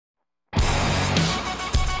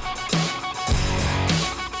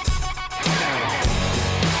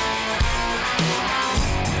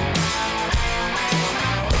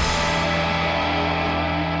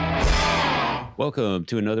Welcome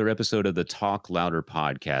to another episode of the Talk Louder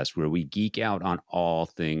podcast, where we geek out on all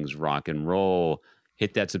things rock and roll.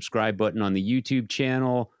 Hit that subscribe button on the YouTube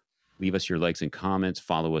channel. Leave us your likes and comments.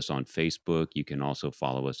 Follow us on Facebook. You can also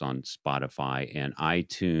follow us on Spotify and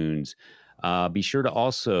iTunes. Be sure to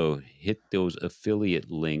also hit those affiliate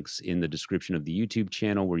links in the description of the YouTube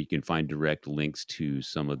channel, where you can find direct links to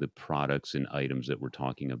some of the products and items that we're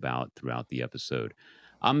talking about throughout the episode.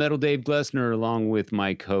 I'm Metal Dave Glessner, along with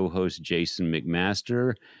my co-host Jason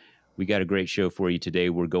McMaster. We got a great show for you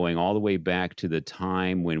today. We're going all the way back to the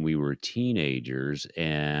time when we were teenagers,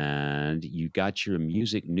 and you got your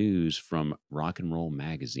music news from rock and roll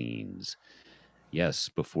magazines. Yes,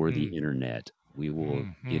 before the internet. We will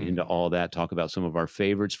get into all that, talk about some of our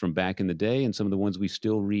favorites from back in the day and some of the ones we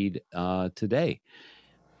still read today.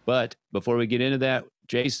 But before we get into that,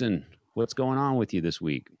 Jason, what's going on with you this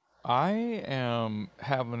week? I am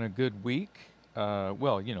having a good week.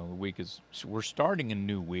 Well, the week we're starting a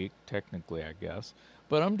new week, technically, I guess.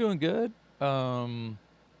 But I'm doing good. I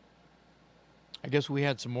guess we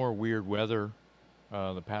had some more weird weather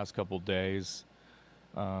the past couple days.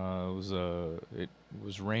 It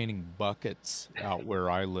was raining buckets out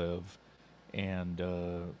where I live, and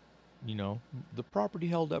the property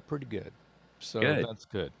held up pretty good. So Good. that's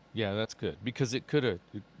good. Yeah, that's good because it could have,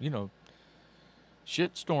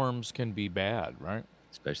 shit storms can be bad, right?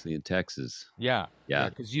 Especially in Texas. Yeah, Yeah.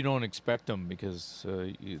 because you don't expect them because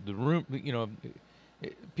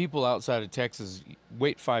people outside of Texas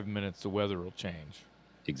wait 5 minutes, the weather will change.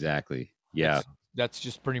 Exactly. Yeah. That's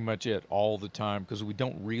just pretty much it all the time because we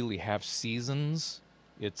don't really have seasons.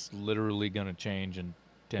 It's literally going to change in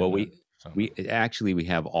 10 Well, minutes. we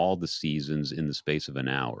have all the seasons in the space of an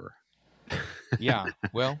hour. Yeah.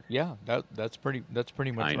 Well, yeah, that's pretty much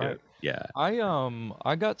Kind right. of. Yeah.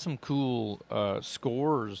 I got some cool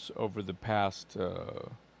scores over the past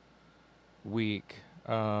week.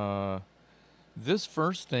 This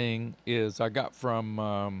first thing is I got from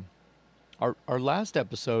our last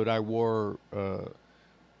episode. I wore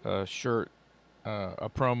a shirt, a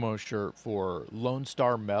promo shirt for Lone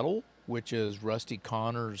Star Metal, which is Rusty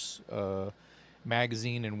Connor's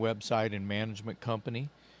magazine and website and management company.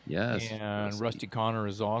 Yes. And Rusty Connor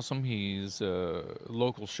is awesome. He's a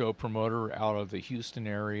local show promoter out of the Houston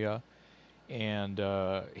area, and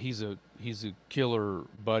he's a killer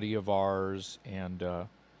buddy of ours. And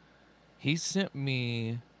he sent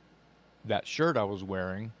me that shirt I was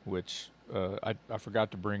wearing, which I forgot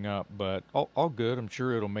to bring up, but all good. I'm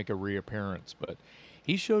sure it'll make a reappearance. But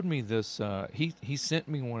he showed me this. He sent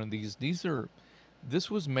me one of these. This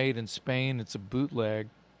was made in Spain. It's a bootleg.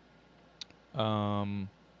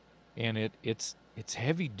 And it's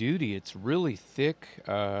heavy duty. It's really thick.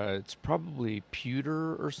 It's probably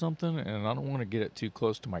pewter or something, and I don't want to get it too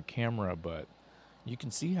close to my camera, but you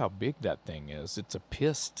can see how big that thing is. It's a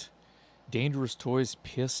pissed, Dangerous Toys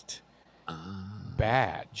pissed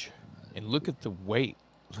badge, and look at the weight.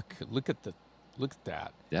 Look at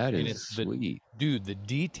that. That is sweet. Dude, the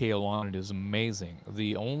detail on it is amazing.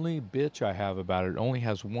 The only bitch I have about it only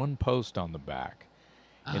has one post on the back,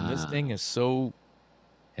 and this thing is so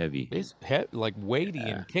heavy. It's like weighty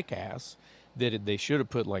and kick-ass that they should have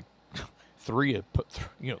put like put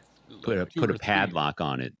a padlock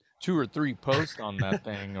on it. 2 or 3 posts on that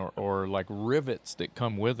thing, or like rivets that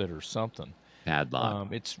come with it or something.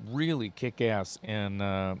 Padlock. It's really kick-ass, and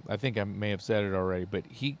I think I may have said it already, but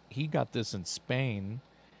he got this in Spain,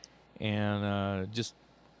 and just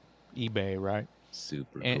eBay, right?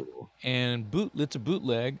 Super cool. And it's a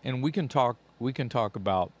bootleg, and we can talk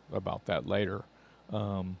about that later.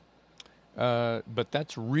 But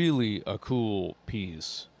that's really a cool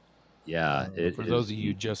piece. Yeah. For those of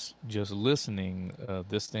you just listening,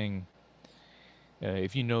 this thing,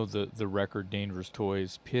 if you know the record Dangerous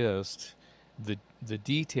Toys Pissed, the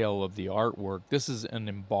detail of the artwork, this is an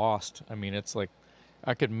embossed, I mean, it's like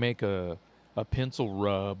I could make a pencil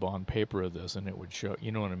rub on paper of this and it would show,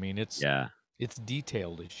 you know what I mean? It's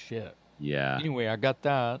detailed as shit. Yeah. Anyway, I got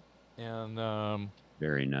that, and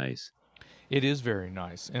very nice. It is very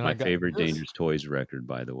nice. And my favorite Dangerous Toys record,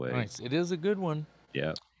 by the way. Nice. It is a good one.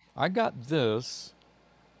 Yeah. I got this.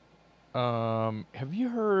 Have you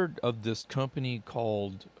heard of this company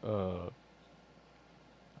called,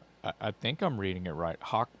 I think I'm reading it right,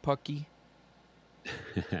 Hockpucky?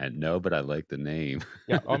 No, but I like the name.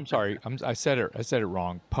 Yeah, I'm sorry. I said it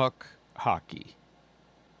wrong. Puck Hockey.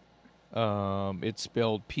 It's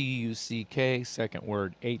spelled Puck, second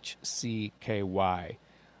word HCKY.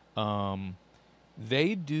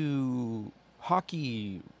 They do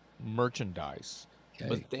hockey merchandise,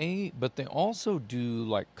 okay, but they also do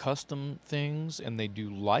like custom things, and they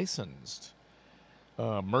do licensed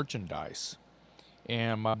merchandise.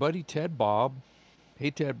 And my buddy Ted Bob,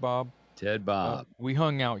 hey Ted Bob, Ted Bob. we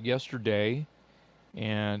hung out yesterday,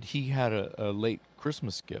 and he had a late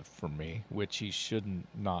Christmas gift for me, which he should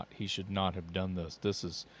not have done this.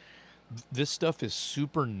 This stuff is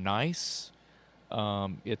super nice.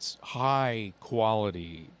 It's high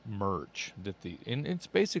quality merch and it's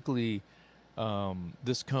basically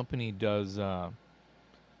this company does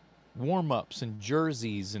warm ups and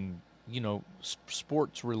jerseys and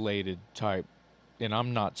sports related type. And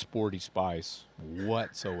I'm not Sporty Spice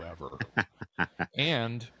whatsoever.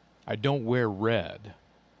 And I don't wear red.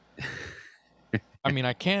 I mean,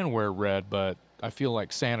 I can wear red, but I feel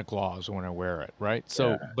like Santa Claus when I wear it, right? Yeah.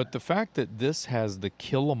 So, but the fact that this has the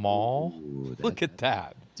kill 'em all, Ooh, look at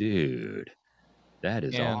that. dude, that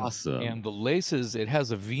is awesome. And the laces, it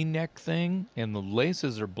has a V-neck thing, and the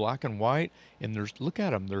laces are black and white, and look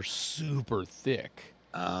at them, they're super thick.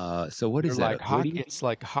 So what is They're that? like A hoodie? it's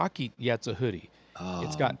like hockey. Yeah, it's a hoodie. Oh,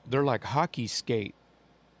 They're like hockey skate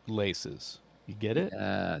laces. You get it?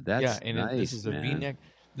 yeah, Yeah, that's and this nice, is a man. V-neck.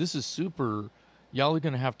 This is super. Y'all are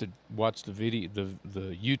gonna have to watch the video,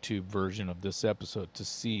 the YouTube version of this episode to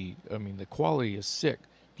see. I mean, the quality is sick.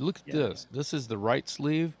 Look at Yeah. this. This is the right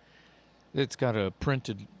sleeve. It's got a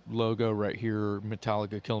printed logo right here,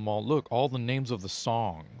 Metallica Kill 'Em All. Look, all the names of the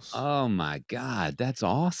songs. Oh my God, that's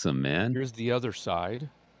awesome, man. Here's the other side.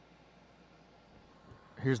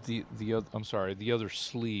 Here's the other. I'm sorry, the other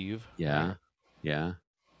sleeve. Yeah, Right? yeah.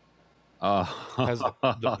 Oh, Has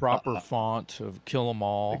the proper font of Kill 'Em the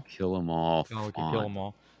All. Kill 'Em All Metallica Kill font. 'Em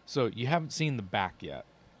All. So you haven't seen the back yet.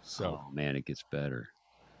 So Oh man, it gets better.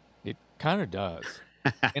 it kind of does.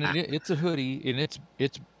 And it's a hoodie, and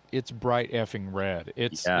it's bright effing red. Yeah,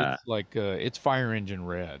 It's like it's fire engine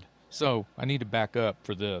red. So I need to back up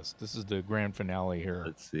for this. This is the grand finale here.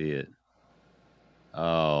 let's see it.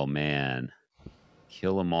 Oh man,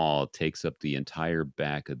 Kill 'Em All takes up the entire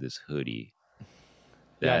back of this hoodie.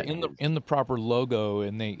 Yeah, That is, in the proper logo,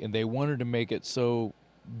 and they wanted to make it so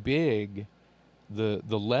big, the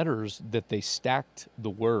letters that they stacked the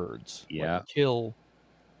words like yeah. kill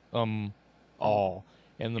Oh, all,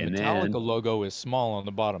 and the and then Metallica logo is small on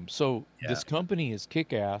the bottom. So yeah, this company is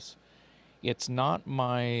kick-ass. It's not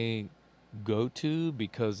my go-to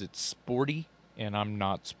because it's sporty, and I'm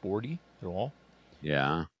not sporty at all.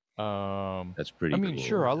 yeah. That's I pretty mean, cool,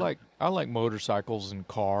 sure, man. I like motorcycles and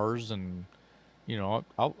cars, and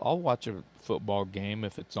I'll watch a football game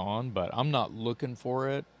if it's on, but I'm not looking for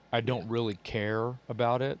it. I Yeah, don't really care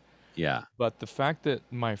about it. yeah. But the fact that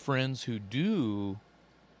my friends who do,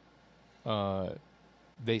 uh,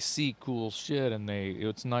 they see cool shit, and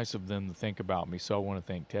it's nice of them to think about me. So I want to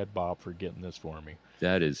thank Ted Bob for getting this for me.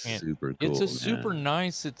 That is And super it's a cool, super man.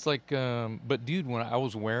 nice. It's like, but dude, when I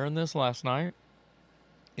was wearing this last night,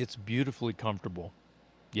 it's beautifully comfortable.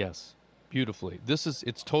 Yes, beautifully.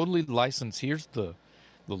 It's totally licensed. Here's the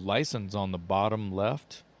license on the bottom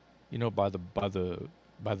left, by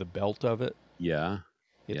the belt of it. Yeah,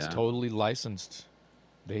 It's yeah. totally licensed.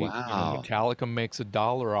 Wow, Metallica makes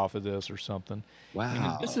 $1 off of this or something. And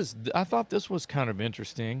wow. I thought this was kind of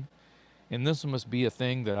interesting. And this must be a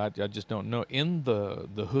thing that I just don't know. In the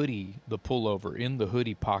hoodie, the pullover, in the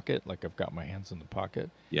hoodie pocket, like I've got my hands in the pocket,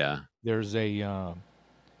 Yeah, there's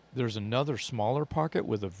there's another smaller pocket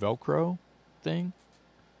with a Velcro thing.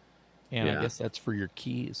 And I yeah, guess that's for your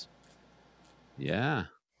keys, yeah.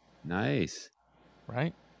 Nice.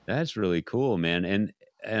 right? That's really cool, man. And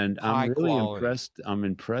I'm High really quality. impressed. I'm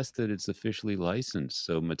impressed that it's officially licensed,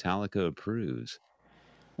 so Metallica approves.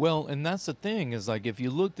 Well, and that's the thing is like if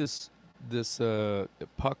you look this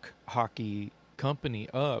puck hockey company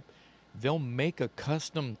up, they'll make a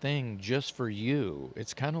custom thing just for you.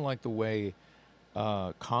 It's kind of like the way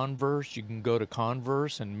Converse, you can go to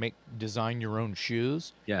Converse and design your own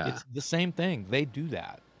shoes. Yeah, It's the same thing. They do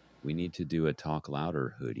that. we need to do a Talk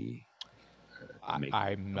Louder hoodie. Make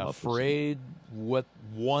I'm come up with some. afraid what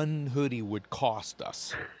one hoodie would cost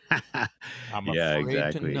us. I'm Yeah, afraid to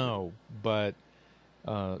exactly. know, but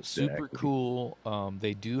super Exactly. cool.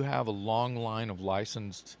 They do have a long line of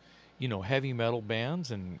licensed, heavy metal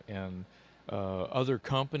bands and other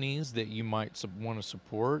companies that you might want to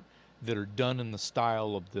support that are done in the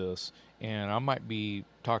style of this. And I might be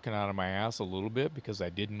talking out of my ass a little bit because I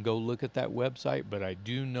didn't go look at that website, but I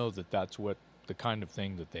do know that that's what the kind of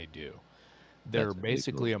thing that they do. They're That's really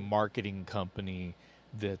basically cool. a marketing company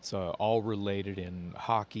that's all related in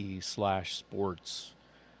hockey slash sports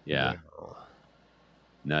Yeah, wear.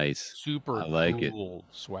 nice. Super I like it. cool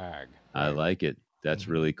swag, I right? like it. That's Mhm.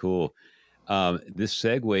 really cool. This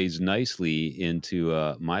segues nicely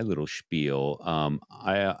into my little spiel.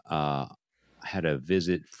 had a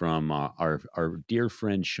visit from our dear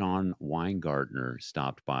friend Sean Weingartner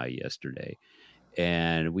stopped by yesterday,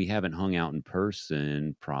 and we haven't hung out in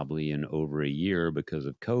person probably in over a year because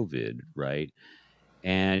of COVID, right?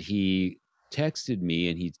 And he texted me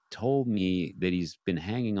and he told me that he's been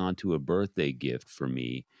hanging on to a birthday gift for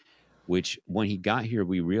me, which when he got here,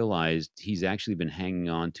 we realized he's actually been hanging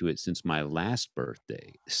on to it since my last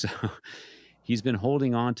birthday. So he's been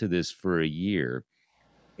holding on to this for a year.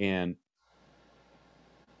 And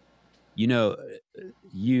you know,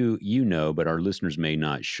 you know, but our listeners may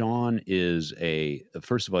not. Sean is a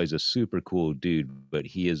first of all, he's a super cool dude, but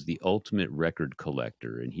he is the ultimate record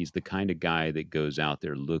collector, and he's the kind of guy that goes out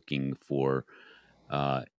there looking for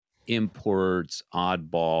uh, imports,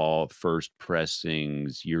 oddball, first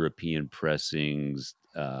pressings, European pressings,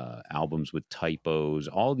 albums with typos,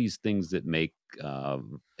 all these things that make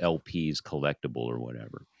LPs collectible or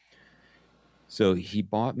whatever. So he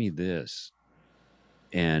bought me this,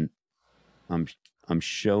 and I'm I'm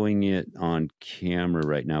showing it on camera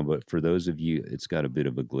right now, but for those of you, it's got a bit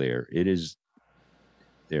of a glare. It is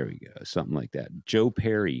there we go, something like that. Joe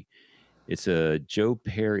Perry. It's a Joe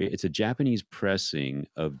Perry. It's a Japanese pressing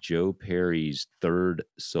of Joe Perry's third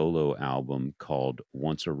solo album called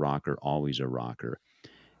 "Once a Rocker, Always a Rocker."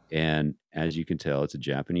 And as you can tell, it's a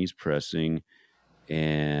Japanese pressing,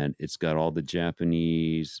 and it's got all the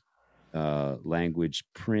Japanese language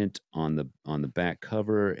print on the back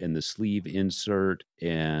cover and the sleeve insert,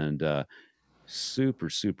 and super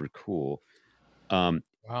super cool. Um,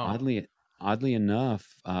 Wow. oddly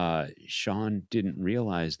enough, Sean didn't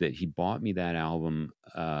realize that he bought me that album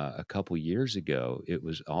a couple years ago. It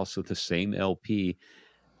was also the same LP,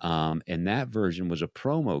 and that version was a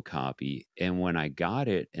promo copy. And when I got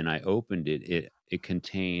it and I opened it, it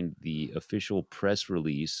contained the official press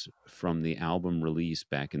release from the album release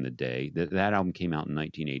back in the day. That album came out in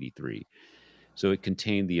 1983. So it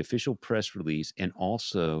contained the official press release and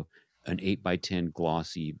also an 8 by 10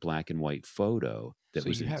 glossy black and white photo that So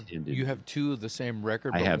was you intended. have two of the same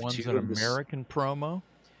record, I but have one's two an of this. American promo.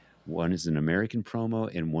 One is an American promo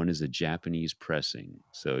and one is a Japanese pressing.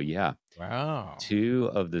 So yeah, Wow. two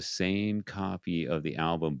of the same copy of the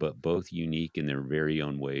album, but both unique in their very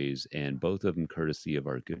own ways, and both of them courtesy of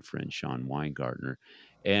our good friend Sean Weingartner.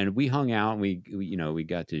 And we hung out, and we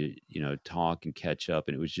got to talk and catch up,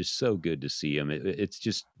 and it was just so good to see him. It's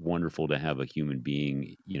just wonderful to have a human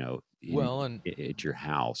being, Well, at your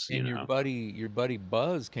house. and your buddy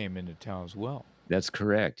Buzz came into town as well. That's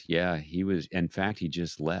correct. Yeah, he was. In fact, he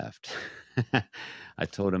just left. I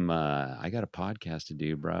told him, I got a podcast to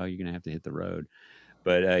do, bro. You're gonna have to hit the road.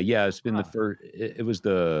 But yeah, it's been the Ah. first. It was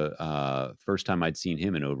the first time I'd seen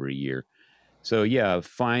him in over a year. So yeah,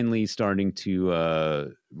 finally starting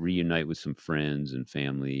to reunite with some friends and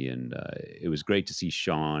family, and it was great to see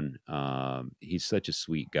Sean. He's such a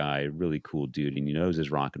sweet guy, really cool dude, and he knows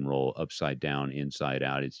his rock and roll upside down, inside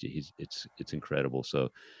out. It's incredible. So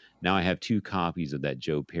now I have two copies of that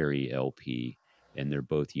Joe Perry LP, and they're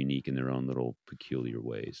both unique in their own little peculiar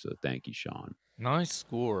ways. So thank you, Sean. Nice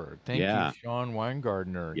score. Thank you, Yeah, Sean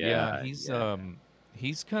Weingartner. Yeah, yeah, yeah.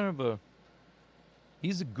 he's kind of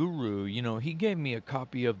he's a guru. He gave me a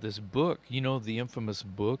copy of this book, the infamous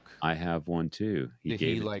book I have one too. He that he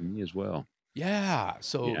gave it to like. me as well. Yeah,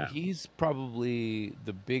 so Yeah. he's probably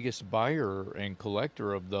the biggest buyer and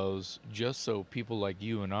collector of those, just so people like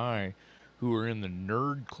you and I, who are in the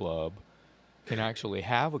nerd club, can actually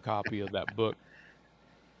have a copy of that book.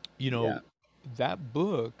 You Yeah, know, that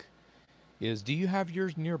book do you have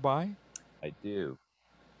yours nearby? I do.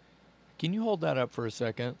 Can you hold that up for a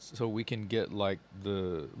second so we can get like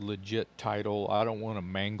the legit title? I don't want to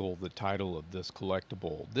mangle the title of this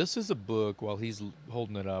collectible. This is a book, while he's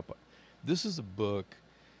holding it up, this is a book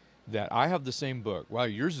that I have the same book. Wow,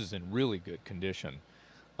 yours is in really good condition.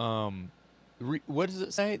 Um, what does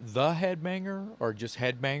it say? The Headbanger or just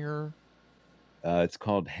Headbanger? It's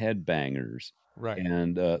called Headbangers, Right.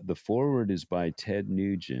 and the foreword is by Ted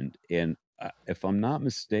Nugent. And if I'm not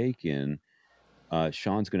mistaken,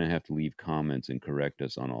 Sean's going to have to leave comments and correct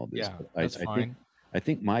us on all this. Yeah, But that's fine. I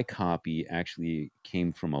think my copy actually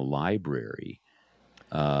came from a library.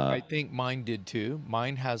 Uh, I think mine did too.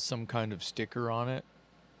 Mine has some kind of sticker on it.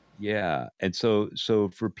 yeah, and so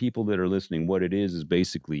for people that are listening, what it is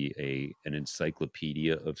basically an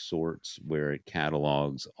encyclopedia of sorts where it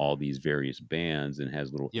catalogs all these various bands and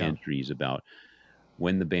has little Yeah. entries about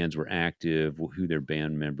when the bands were active, who their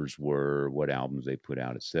band members were, what albums they put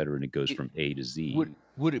out, et cetera, and it goes It, from A to Z.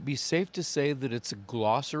 would it be safe to say that it's a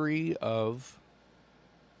glossary of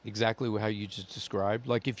exactly how you just described?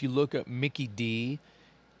 Like if you look at Mickey D,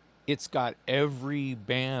 It's got every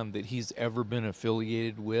band that he's ever been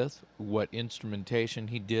affiliated with, what instrumentation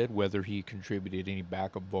he did, whether he contributed any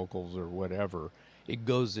backup vocals or whatever. It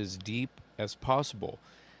goes as deep as possible.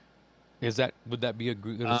 Would that be a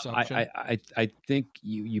good assumption? I think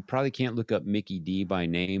you probably can't look up Mickey D by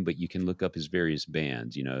name, but you can look up his various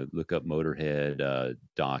bands. You know, look up Motorhead,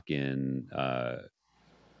 Dokken,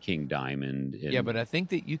 King Diamond, Yeah, and but I think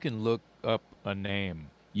that you can look up a name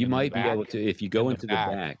you in the might be able back, to if you go into the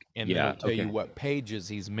back, back. and Yeah. it'll tell you Okay. what pages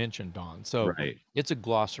he's mentioned on. So Right. it's a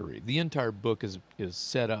glossary. The entire book is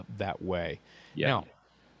set up that way. Yeah.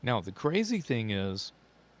 Now the crazy thing is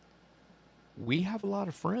we have a lot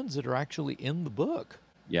of friends that are actually in the book.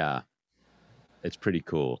 Yeah. It's pretty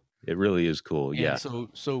cool. It really is cool. And Yeah.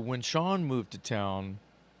 so when Sean moved to town,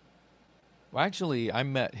 well, actually I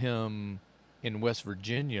met him in West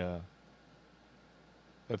Virginia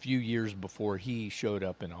a few years before he showed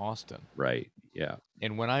up in Austin. Right. Yeah.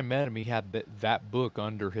 And when I met him, he had that book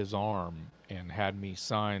under his arm and had me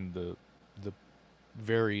sign the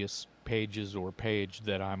various pages or page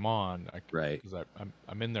that I'm on, Right. because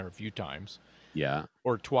I'm in there a few times, Yeah.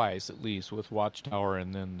 or twice at least, with Watchtower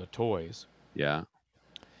and then the toys. Yeah.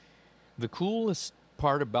 The coolest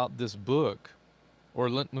part about this book, or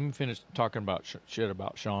let me finish talking about shit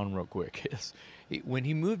about Sean real quick, is when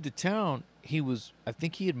he moved to town, I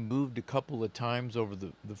think he had moved a couple of times over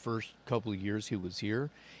the first couple of years he was here.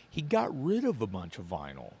 He got rid of a bunch of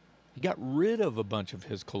vinyl. He got rid of a bunch of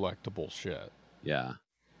his collectible shit. Yeah.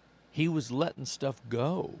 He was letting stuff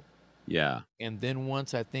go. Yeah. And then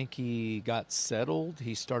once I think he got settled,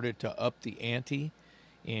 he started to up the ante,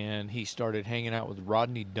 and he started hanging out with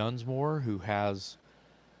Rodney Dunsmore, who has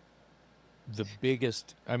the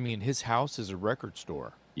biggest, I mean, his house is a record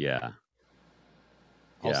store. Yeah.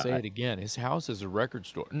 I'll Yeah. say it again. His house is a record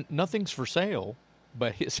store. Nothing's for sale,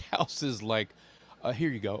 but his house is like, here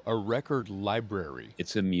you go, a record library.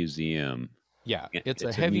 It's a museum. Yeah, it's a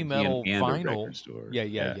It's a heavy museum metal and a vinyl. record store.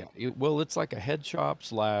 Yeah. Well, it's like a head shop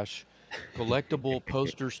slash collectible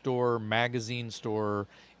poster store, magazine store,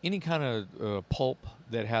 any kind of pulp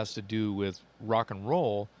that has to do with rock and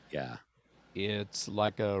roll. Yeah. It's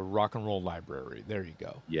like a rock and roll library. There you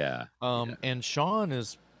go. Yeah. And Sean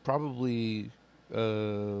is probably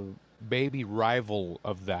a baby rival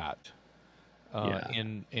of that, Yeah.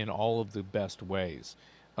 in all of the best ways.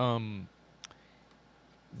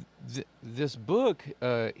 This book,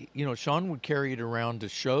 Sean would carry it around to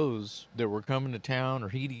shows that were coming to town, or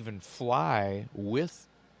he'd even fly with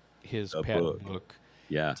his A pet book. book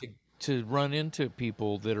Yeah. to run into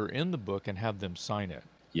people that are in the book and have them sign it.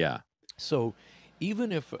 Yeah. So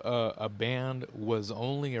even if a band was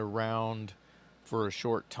only around for a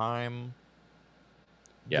short time,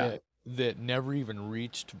 Yeah. that never even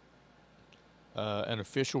reached an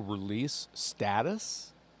official release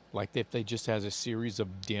status, like if they just has a series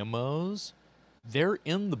of demos, they're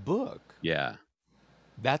in the book. Yeah.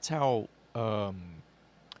 That's how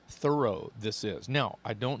thorough this is. Now,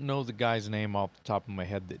 I don't know the guy's name off the top of my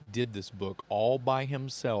head that did this book all by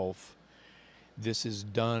himself. This is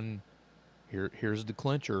done, here's the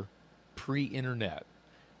clincher, pre-internet,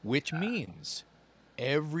 which means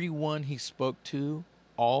everyone he spoke to,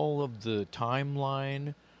 all of the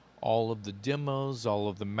timeline, all of the demos, all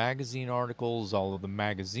of the magazine articles, all of the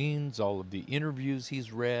magazines, all of the interviews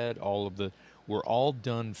he's read, were all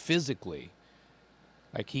done physically.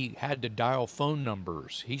 Like, he had to dial phone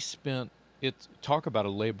numbers. Talk about a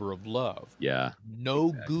labor of love. Yeah. No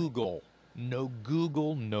Exactly.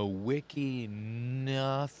 Google, no wiki,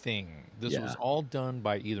 nothing. This was all done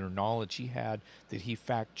by either knowledge he had that he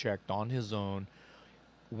fact checked on his own,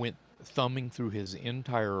 went thumbing through his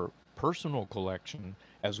entire personal collection,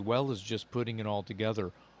 as well as just putting it all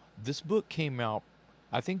together. This book came out,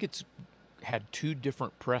 I think it's had 2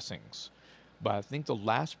 different pressings, but I think the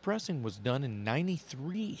last pressing was done in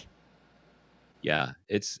 93. Yeah.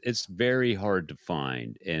 It's very hard to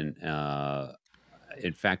find. And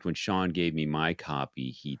in fact, when Sean gave me my copy,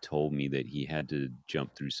 he told me that he had to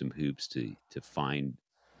jump through some hoops to find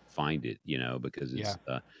it, because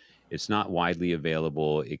it's not widely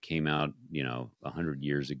available. It came out, 100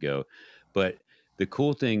 years ago. But the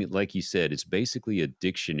cool thing, like you said, it's basically a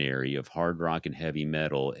dictionary of hard rock and heavy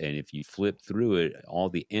metal. And if you flip through it, all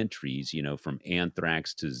the entries, from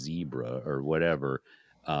Anthrax to Zebra or whatever,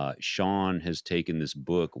 Sean has taken this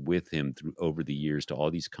book with him through over the years to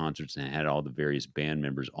all these concerts and had all the various band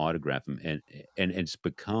members autograph him, and it's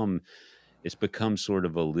become sort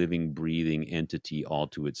of a living, breathing entity all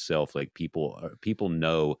to itself. Like people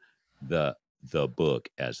know the book,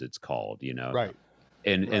 as it's called. Right.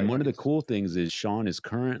 And Right. one of the cool things is Sean is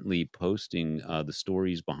currently posting, the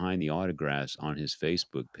stories behind the autographs on his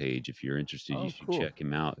Facebook page. If you're interested, you Oh, should cool. check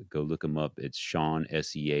him out. Go look him up. It's Sean,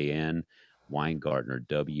 Sean, Weingartner,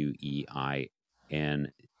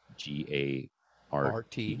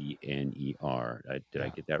 RT. Weingartner. Did I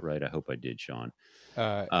Yeah. get that right? I hope I did, Sean.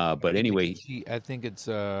 Uh, But anyway, I think it's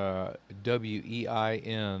yeah,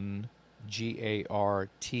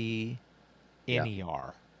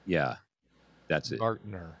 Weingartner. yeah, that's it.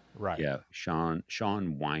 Gartner. Right. Yeah, Sean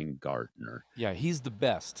Weingartner. Yeah, he's the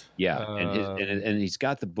best. Yeah, and he's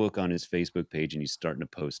got the book on his Facebook page, and he's starting to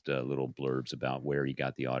post, little blurbs about where he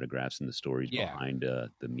got the autographs and the stories Yeah. behind,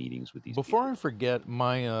 the meetings with these Before people. I forget,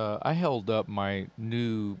 I held up my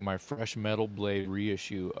fresh metal blade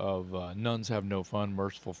reissue of Nuns Have No Fun,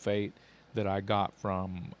 Merciful Fate that I got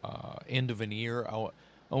from End of an Ear. I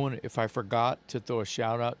want, if I forgot to throw a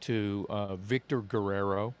shout out to Victor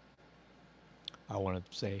Guerrero, I want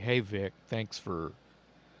to say, hey Vic, thanks for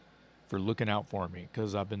looking out for me,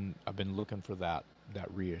 because I've been looking for that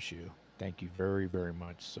reissue. Thank you very very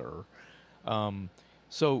much, sir. Um,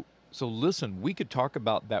 so so listen, we could talk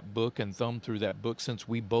about that book and thumb through that book since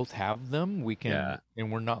we both have them. We can, Yeah,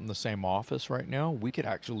 and we're not in the same office right now. We could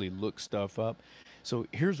actually look stuff up. So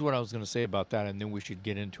here's what I was going to say about that, and then we should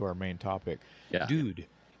get into our main topic. yeah, Dude,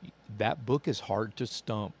 that book is hard to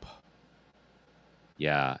stump.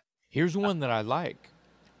 yeah. Here's one that I like.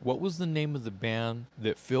 What was the name of the band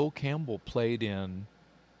that Phil Campbell played in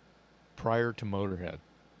prior to Motorhead?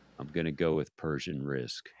 I'm gonna go with Persian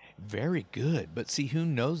Risk. Very good. But see, who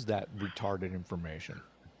knows that retarded information?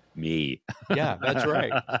 Me. Yeah, that's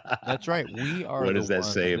right. That's right. We are What the does that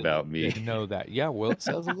ones say about me? that know that. Yeah, well, it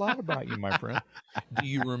says a lot about you, my friend. Do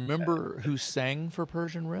you remember who sang for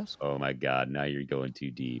Persian Risk? Oh my god, now you're going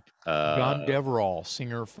too deep. John Deverall,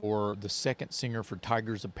 singer for the second singer for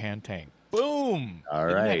Tigers of Pantang. Boom! All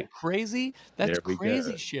Isn't right, that crazy? That's there we go.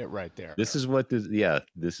 crazy shit right there. This is what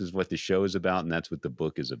the show is about, and that's what the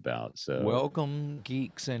book is about. So Welcome,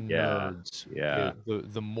 geeks and yeah, nerds. yeah,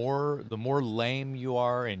 The more lame you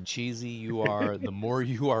are and cheesy you are, the more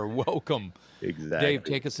you are welcome. Dave, exactly.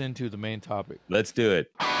 take us into the main topic. Let's do it.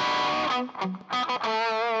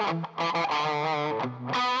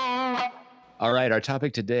 All right, our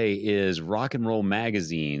topic today is rock and roll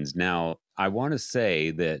magazines. Now, I want to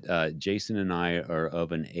say that Jason and I are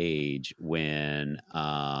of an age when,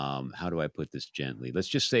 how do I put this gently? Let's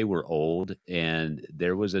just say we're old. And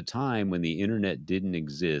there was a time when the internet didn't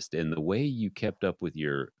exist. And the way you kept up with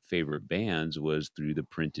your favorite bands was through the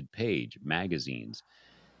printed page, magazines.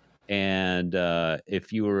 And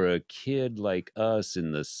if you were a kid like us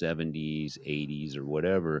in the 70s, 80s, or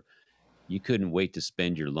whatever, you couldn't wait to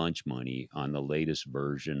spend your lunch money on the latest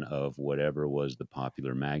version of whatever was the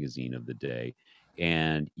popular magazine of the day.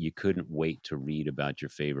 And you couldn't wait to read about your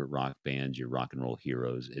favorite rock bands, your rock and roll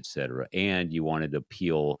heroes, etc. And you wanted to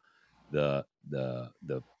peel the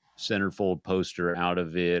centerfold poster out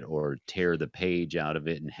of it or tear the page out of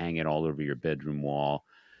it and hang it all over your bedroom wall.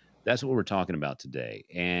 That's what we're talking about today.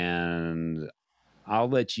 And I'll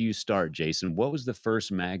let you start, Jason. What was the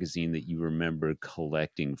first magazine that you remember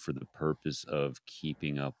collecting for the purpose of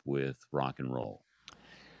keeping up with rock and roll?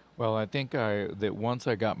 Well, I think that once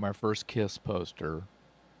I got my first Kiss poster,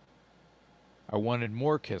 I wanted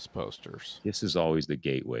more Kiss posters. This is always the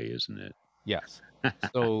gateway, isn't it? Yes.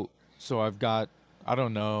 So so I've got, I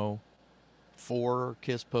don't know, 4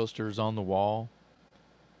 Kiss posters on the wall.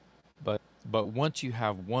 But once you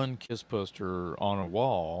have one Kiss poster on a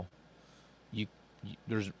wall,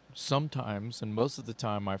 there's sometimes, and most of the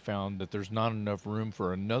time, I found that there's not enough room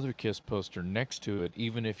for another Kiss poster next to it.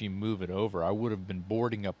 Even if you move it over, I would have been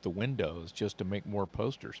boarding up the windows just to make more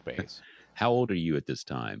poster space. How old are you at this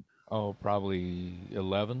time? Oh, probably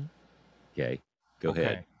 11. Okay, go ahead.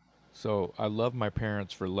 Okay. So I love my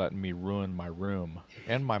parents for letting me ruin my room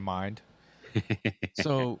and my mind.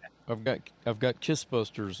 So I've got Kiss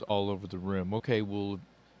posters all over the room. Okay, well,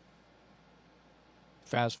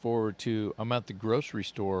 fast forward to, I'm at the grocery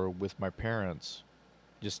store with my parents,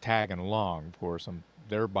 just tagging along. Of course,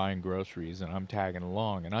 they're buying groceries and I'm tagging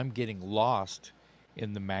along, and I'm getting lost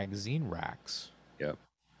in the magazine racks. Yep.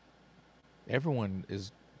 Everyone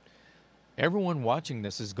is Everyone watching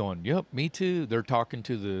this is going, "Yep, me too." They're talking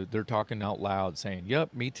out loud saying,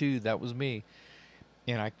 "Yep, me too. That was me."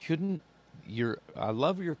 And I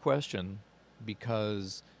love your question,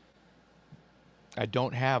 because I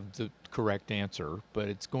don't have the correct answer, but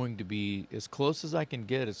it's going to be as close as I can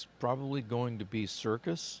get. It's probably going to be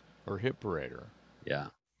Circus or Hit Parader. Yeah.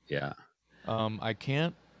 Yeah. I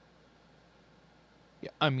can't. Yeah,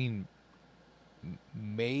 I mean,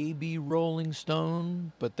 maybe Rolling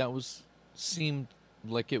Stone, but that was seemed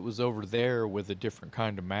like it was over there with a different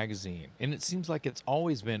kind of magazine. And it seems like it's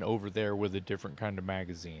always been over there with a different kind of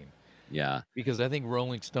magazine. Yeah. Because I think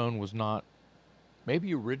Rolling Stone was not,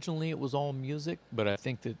 maybe originally it was all music, but I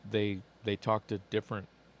think that they talked to different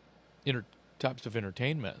inter, types of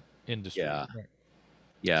entertainment industry. Yeah. Right.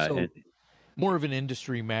 Yeah. So And more of an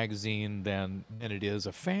industry magazine than it is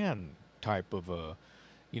a fan type of a,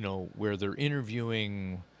 where they're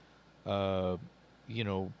interviewing, uh, you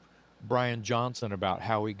know, Brian Johnson about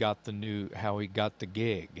how he got the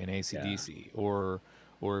gig in yeah. AC/DC, or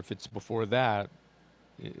if it's before that,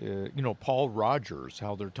 Paul Rogers,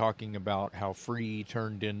 how they're talking about how Free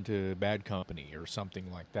turned into Bad Company or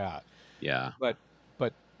something like that. Yeah. But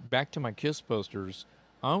but back to my Kiss posters,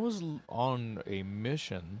 I was on a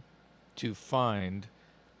mission to find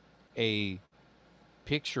a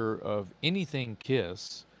picture of anything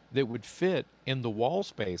Kiss that would fit in the wall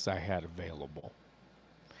space I had available.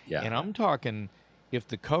 Yeah. And I'm talking, if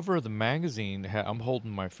the cover of the magazine, I'm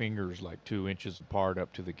holding my fingers like 2 inches apart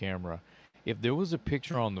up to the camera. If there was a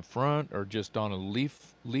picture on the front or just on a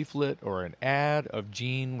leaflet or an ad of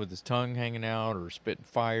Gene with his tongue hanging out or spitting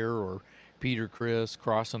fire or Peter Criss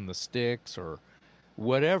crossing the sticks or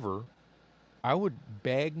whatever, I would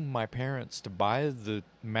beg my parents to buy the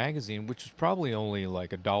magazine, which was probably only like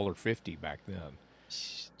 $1.50 back then.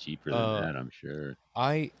 Cheaper than Uh, that, I'm sure.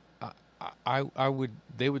 I, I would,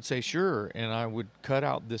 they would say sure, and I would cut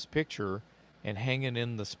out this picture and hang it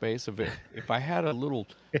in the space of it. If I had a little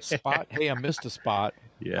spot, hey, I missed a spot,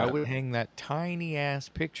 I Yeah. would hang that tiny ass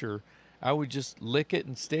picture. I would just lick it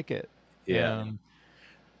and stick it, Yeah.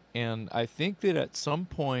 and I think that at some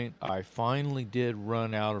point I finally did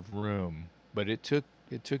run out of room, but it took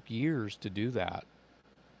years to do that.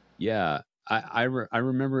 Yeah. I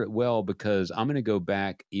remember it well because I'm gonna go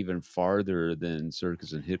back even farther than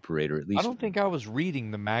Circus and Hit Parade, or at I least don't think I was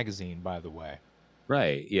reading the magazine, by the way.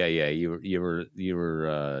 right. Yeah, yeah. You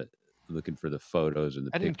were looking for the photos and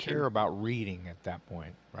the I didn't pictures. care about reading at that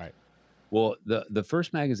point, right? Well, the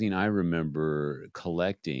first magazine I remember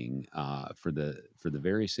collecting, for the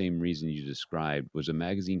very same reason you described, was a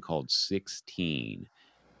magazine called 16,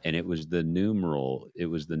 and it was the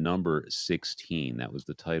number 16. That was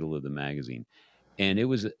the title of the magazine. And it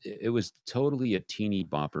was totally a teeny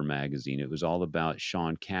bopper magazine. It was all about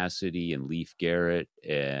Sean Cassidy and Leif Garrett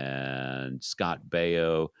and Scott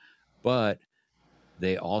Baio, but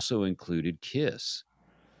they also included Kiss.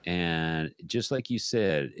 And just like you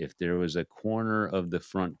said, if there was a corner of the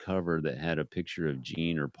front cover that had a picture of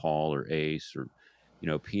Gene or Paul or Ace or,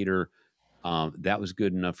 Peter, that was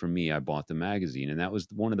good enough for me. I bought the magazine. And that was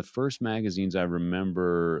one of the first magazines I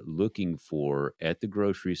remember looking for at the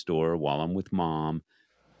grocery store while I'm with mom,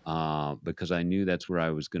 because I knew that's where I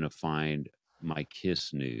was going to find my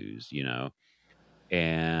Kiss news.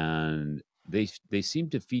 And they seem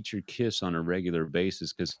to feature Kiss on a regular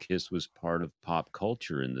basis because Kiss was part of pop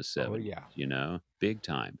culture in the Oh 70s, yeah. big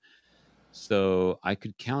time. So I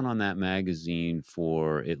could count on that magazine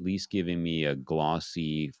for at least giving me a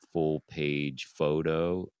glossy full page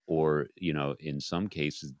photo, or, in some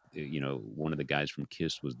cases, one of the guys from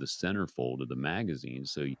Kiss was the centerfold of the magazine.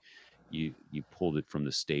 So you pulled it from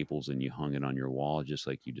the staples and you hung it on your wall just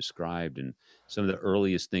like you described. And some of the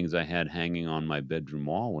earliest things I had hanging on my bedroom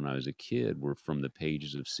wall when I was a kid were from the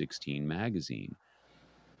pages of 16 magazine.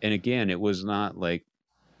 And again, it was not like,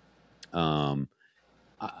 um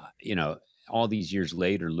you know, all these years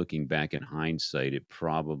later, looking back in hindsight, it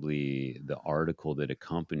probably the article that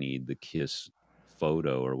accompanied the Kiss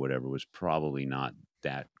photo or whatever was probably not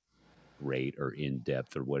that great or in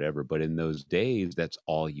depth or whatever. But in those days, that's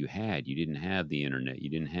all you had. You didn't have the internet, you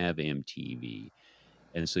didn't have MTV.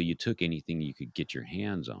 And so you took anything you could get your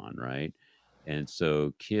hands on, right? And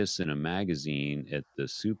so Kiss in a magazine at the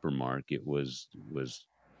supermarket was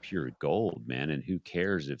pure gold, man. And who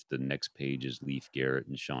cares if the next page is Leif Garrett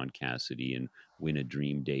and Sean Cassidy and Win a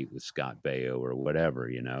Dream Date with Scott Baio or whatever.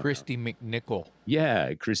 Christy McNichol.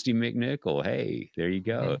 Yeah, Christy McNichol. Hey, there you Hmm.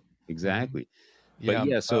 go. Hmm. Exactly. But Yeah,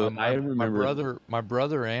 yeah, so I my remember.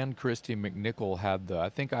 brother and Christy McNichol had the. I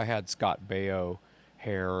think I had Scott Baio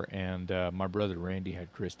hair, and my brother Randy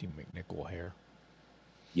had Christy McNichol hair,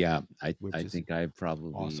 Yeah, which I is think I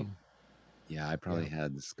probably awesome. yeah, I Yeah, probably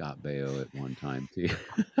had the Scott Baio at one time too.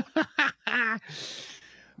 But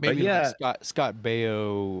maybe like yeah, Scott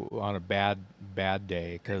Baio on a bad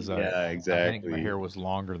day because yeah, I think my exactly. hair was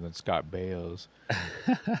longer than Scott Baio's.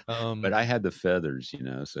 But Um, I had the feathers,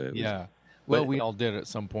 so it was. yeah. Well, But we all did at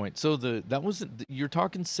some point. So that was you're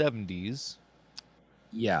talking 70s.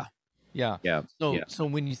 yeah, Yeah. yeah, So yeah, so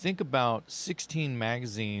when you think about 16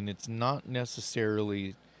 magazine, it's not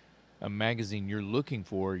necessarily a magazine you're looking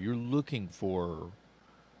for. You're looking for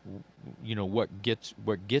what gets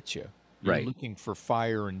you. You're Right. looking for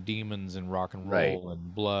fire and demons and rock and Right. roll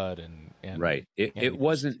and blood and Right. It and it it just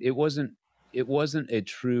wasn't a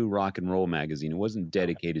true rock and roll magazine. It wasn't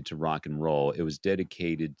dedicated to rock and roll. It was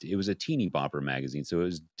a teeny bopper magazine, so it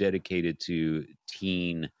was dedicated to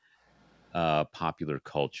teen popular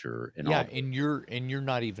culture and yeah, all. and you're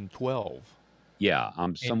not even 12. Yeah, I'm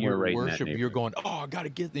And somewhere your right in that worship, you're neighborhood. going, oh, I got to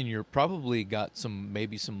get. Then you're probably got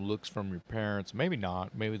maybe some looks from your parents, maybe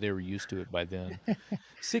not. Maybe they were used to it by then.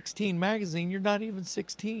 16 magazine, you're not even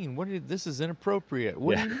 16. This is inappropriate.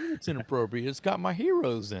 What do Yeah. you mean it's inappropriate? It's got my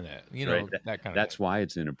heroes in it. Right. That kind of thing. That's why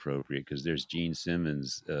it's inappropriate because there's Gene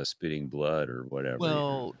Simmons spitting blood or whatever.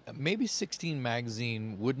 Well, maybe 16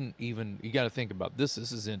 magazine wouldn't even, you got to think about this.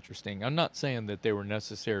 This is interesting. I'm not saying that they were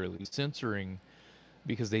necessarily censoring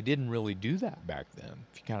because they didn't really do that back then.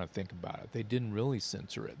 If you kind of think about it, they didn't really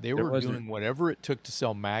censor it. They There were wasn't. doing whatever it took to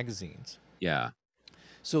sell magazines. Yeah.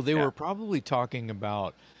 So they Yeah. were probably talking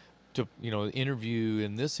about the interview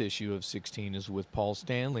in this issue of 16 is with Paul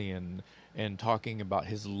Stanley and talking about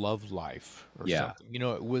his love life or Yeah. something.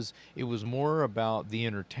 It was more about the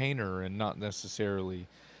entertainer and not necessarily,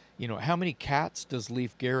 how many cats does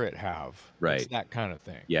Leif Garrett have? It's Right. that kind of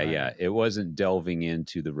thing, Yeah, right? yeah. It wasn't delving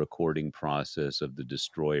into the recording process of the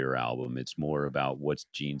Destroyer album. It's more about what's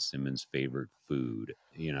Gene Simmons' favorite food,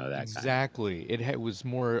 that kind of. Exactly. Was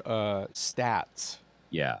more stats.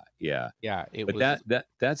 Yeah, yeah. Yeah, it But was.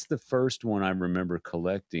 that's the first one I remember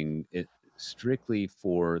collecting it strictly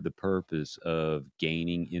for the purpose of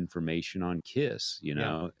gaining information on Kiss,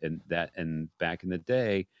 Yeah. and back in the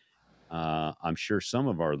day, I'm sure some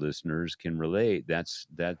of our listeners can relate.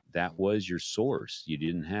 That was your source. You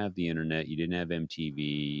didn't have the internet. You didn't have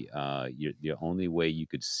MTV. The only way you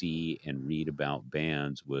could see and read about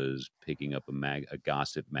bands was picking up a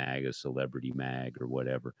gossip mag, a celebrity mag, or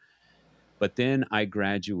whatever. But then I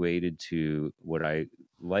graduated to what I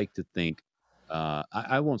like to think.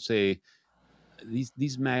 I won't say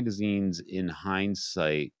these magazines in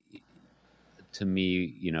hindsight to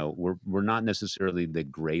me, were not necessarily the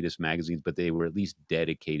greatest magazines, but they were at least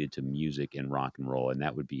dedicated to music and rock and roll, and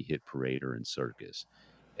that would be Hit Parader and Circus.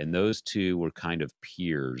 And those two were kind of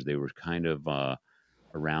peers. They were kind of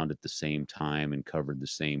around at the same time and covered the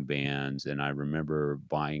same bands. And I remember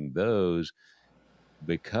buying those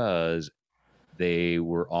because they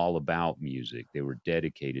were all about music. They were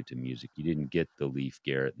dedicated to music. You didn't get the Leif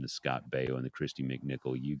Garrett and the Scott Baio and the Christy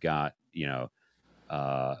McNichol. You got,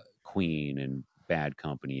 Queen and Bad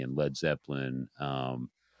Company and Led Zeppelin.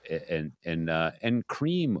 And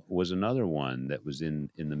Cream was another one that was in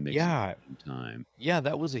the mix at Yeah. the same time. Yeah,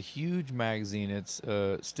 that was a huge magazine. It's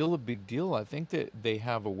still a big deal. I think that they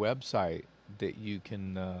have a website that you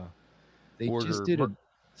can They just order did a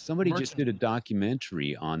Somebody just merchant. did a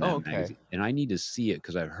documentary on Oh, that okay. magazine, and I need to see it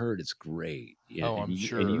because I've heard it's great. Yeah, Oh, and I'm you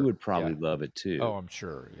sure. would Yeah. probably love it too. Oh, I'm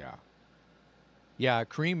sure. Yeah. Yeah,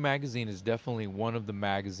 Cream magazine is definitely one of the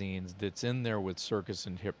magazines that's in there with Circus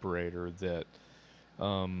and Hit Parader that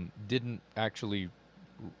didn't actually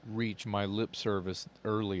reach my lip service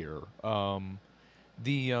earlier.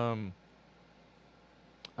 The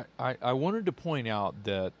I wanted to point out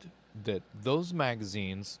that those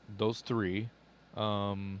magazines, those three,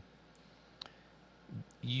 um,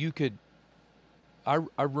 you could.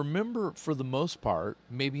 I remember for the most part,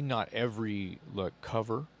 maybe not every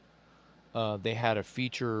cover. They had a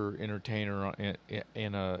feature entertainer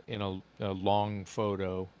in a long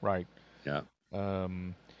photo, right? Yeah,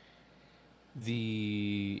 Um,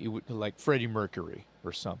 it would like Freddie Mercury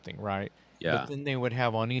or something, right? But yeah, then they would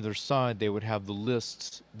have on either side, they would have the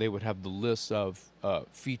lists. They would have the lists of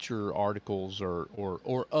feature articles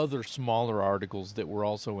or other smaller articles that were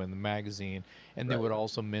also in the magazine, and they right, would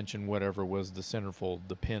also mention whatever was the centerfold,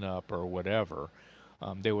 the pinup, or whatever.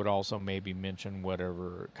 They would also maybe mention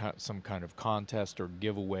whatever some kind of contest or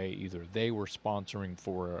giveaway either they were sponsoring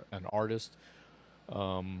for an artist,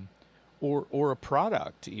 or a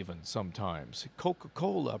product even sometimes.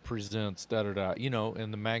 Coca-Cola presents da da da,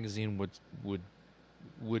 and the magazine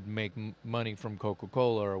would make money from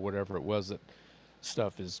Coca-Cola or whatever it was. That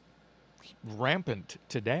stuff is rampant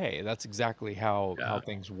today. That's exactly how yeah,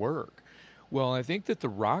 things work. Well, I think that the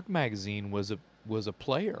rock magazine was a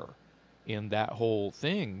player in that whole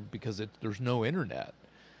thing because there's no internet.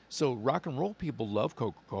 So rock and roll people love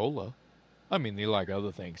Coca-Cola. I mean, they like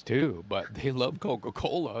other things too, but they love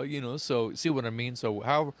Coca-Cola, So see what I mean?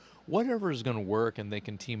 So whatever is going to work, and they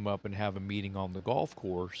can team up and have a meeting on the golf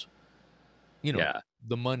course. You know, yeah.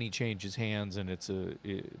 the money changes hands, and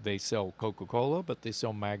they sell Coca-Cola, but they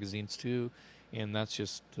sell magazines too, and that's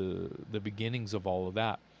just the beginnings of all of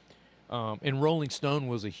that. And Rolling Stone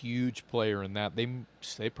was a huge player in that. They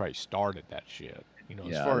probably started that shit.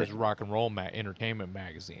 As Yeah. far as rock and roll entertainment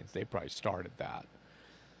magazines, they probably started that.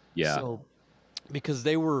 Yeah. So because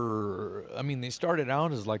they were, I mean, they started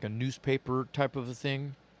out as like a newspaper type of a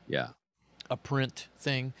thing, Yeah. a print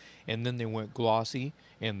thing, and then they went glossy,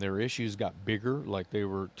 and their issues got bigger, like they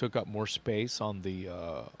were took up more space on the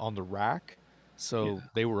rack. Yeah. So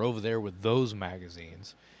they were over there with those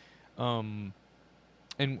magazines.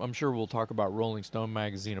 And I'm sure we'll talk about Rolling Stone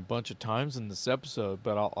magazine a bunch of times in this episode,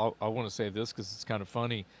 but I want to say this because it's kind of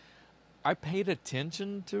funny. I paid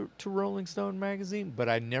attention to Rolling Stone magazine, but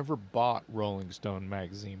I never bought Rolling Stone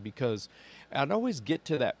magazine because I'd always get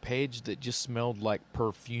to that page that just smelled like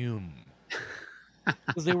perfume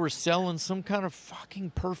because they were selling some kind of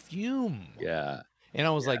fucking perfume. Yeah. And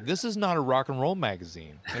I was like, this is not a rock and roll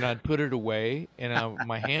magazine. And I'd put it away and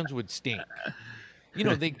my hands would stink.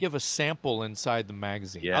 They give a sample inside the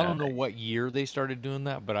magazine. I Yeah. don't know what year they started doing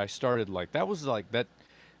that, but I started like that was like that.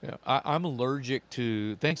 I'm allergic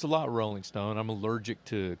to. Thanks a lot, Rolling Stone. I'm allergic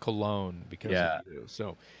to cologne because of Yeah. you.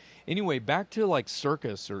 So, anyway, back to like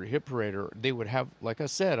circus or hip parader. They would have, like I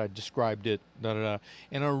said, I described it, da da da,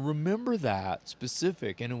 and I remember that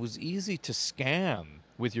specific, and it was easy to scan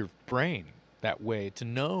with your brain that way to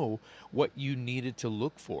know what you needed to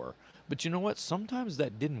look for. But you know what? Sometimes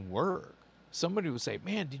that didn't work. Somebody would say,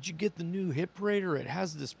 "Man, did you get the new hip parader? It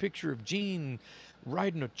has this picture of Gene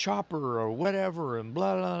riding a chopper or whatever and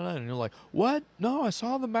blah blah blah." And you're like, "What? No, I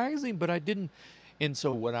saw the magazine, but I didn't." And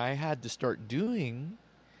so what I had to start doing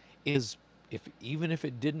is, if even if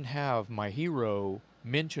it didn't have my hero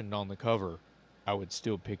mentioned on the cover, I would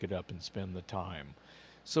still pick it up and spend the time.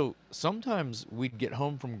 So sometimes we'd get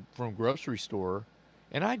home from grocery store,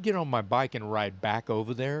 and I'd get on my bike and ride back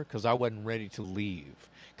over there because I wasn't ready to leave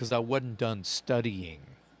because I wasn't done studying,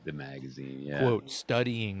 The magazine. Yeah. quote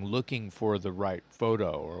studying, looking for the right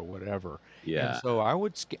photo or whatever. And Yeah. so I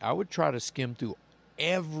would try to skim through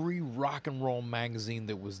every rock and roll magazine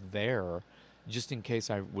that was there just in case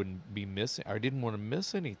I wouldn't be missing. I didn't want to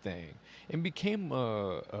miss anything. And became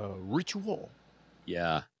a ritual.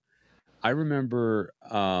 Yeah. I remember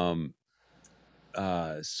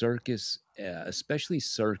circus, especially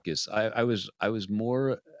circus. I was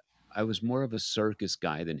more of a circus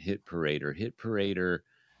guy than hit parader. Hit parader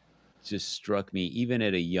just struck me even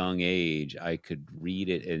at a young age. I could read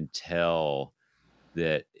it and tell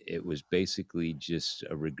that it was basically just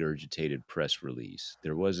a regurgitated press release.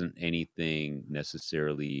 There wasn't anything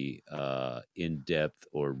necessarily in depth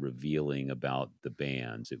or revealing about the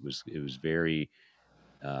bands. It was very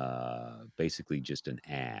basically just an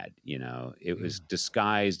ad. It Mm, was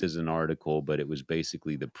disguised as an article, but it was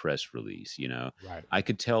basically the press release. right. I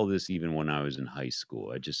could tell this even when I was in high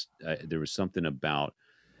school. There was something about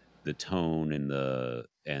the tone and the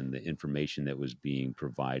information that was being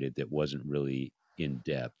provided that wasn't really in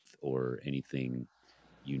depth or anything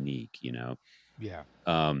unique. Yeah.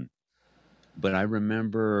 um but I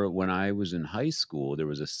remember when I was in high school, there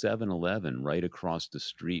was a 7-Eleven right across the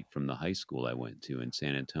street from the high school I went to in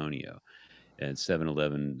San Antonio, and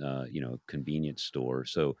 7-Eleven, convenience store.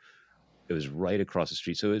 So it was right across the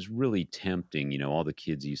street. So it was really tempting. All the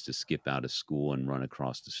kids used to skip out of school and run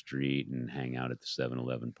across the street and hang out at the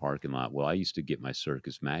 7-Eleven parking lot. Well, I used to get my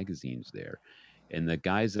circus magazines there. And the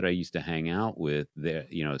guys that I used to hang out with there,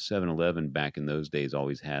 7-Eleven back in those days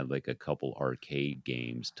always had like a couple arcade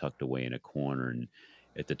games tucked away in a corner. And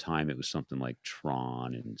at the time it was something like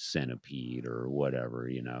Tron and Centipede or whatever,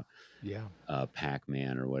 Yeah.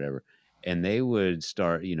 Pac-Man or whatever. And they would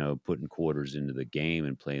start, putting quarters into the game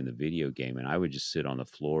and playing the video game. And I would just sit on the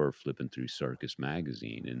floor flipping through Circus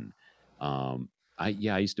Magazine. And I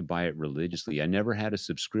used to buy it religiously. I never had a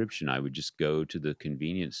subscription. I would just go to the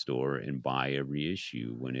convenience store and buy a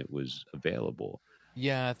reissue when it was available.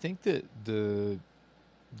 Yeah, I think that the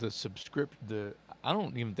I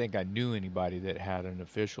don't even think I knew anybody that had an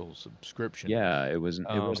official subscription. Yeah, it wasn't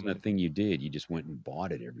a Um, thing you did. You just went and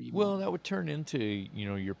bought it every well, month. that would turn into,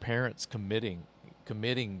 your parents committing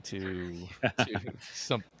to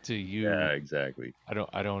to Yeah, you. exactly. I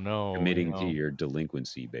don't know, Committing to your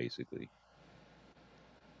delinquency, basically.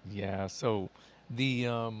 Yeah, so the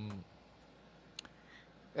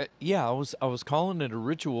yeah, I was calling it a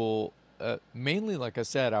ritual, mainly like I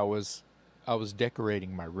said, I was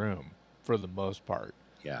decorating my room for the most part.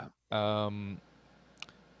 Yeah. Um,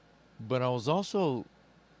 but I was also,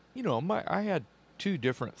 I had two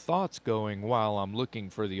different thoughts going while I'm looking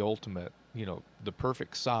for the ultimate, the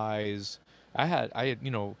perfect size. I had,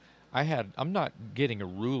 I'm not getting a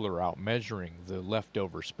ruler out measuring the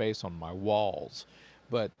leftover space on my walls,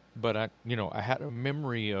 but I had a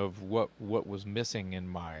memory of what was missing in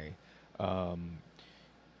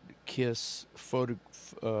Kiss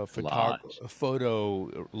Collage.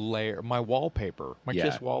 photo layer, my wallpaper, my Yeah.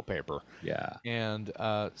 Kiss wallpaper. Yeah. And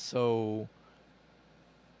so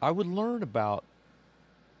I would learn about,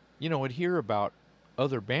 I'd hear about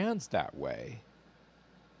other bands that way.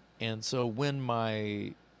 And so when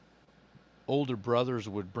my older brothers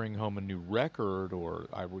would bring home a new record, or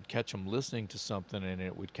I would catch them listening to something and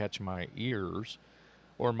it would catch my ears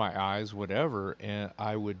or my eyes, whatever, and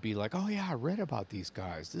I would be like, "Oh yeah, I read about these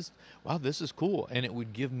guys. Wow, this is cool." And it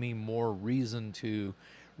would give me more reason to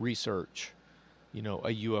research, a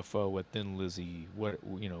UFO, a Thin Lizzy,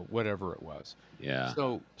 whatever it was. Yeah.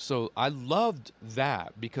 So I loved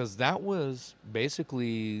that because that was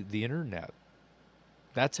basically the internet.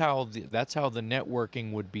 That's how the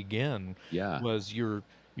networking would begin, Yeah. was you're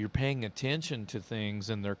paying attention to things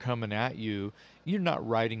and they're coming at you. You're not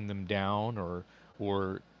writing them down or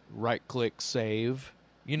right click save.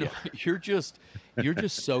 Yeah. You're just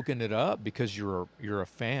soaking it up because you're a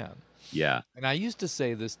fan. Yeah. And I used to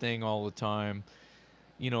say this thing all the time,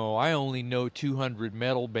 I only know 200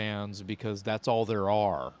 metal bands because that's all there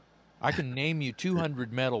are. I can name you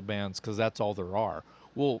 200 metal bands because that's all there are.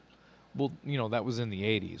 Well, that was in the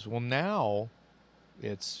 80s. Well, now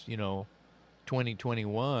it's,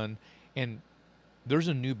 2021, and there's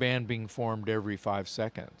a new band being formed every 5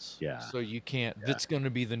 seconds. Yeah. So you can't, Yeah. that's going to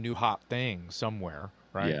be the new hot thing somewhere,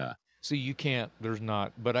 right? Yeah. So you can't, there's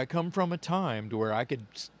not, but I come from a time to where I could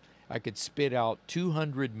spit out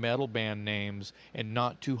 200 metal band names and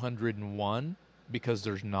not 201 because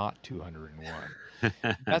there's not 201.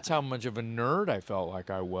 That's how much of a nerd I felt like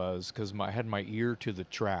I was because I had my ear to the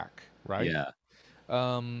track, right? Yeah.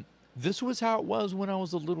 This was how it was when I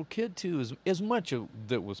was a little kid too, as much of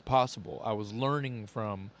that was possible. I was learning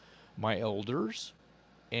from my elders,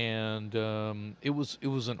 and it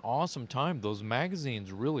was an awesome time. Those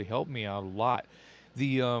magazines really helped me out a lot.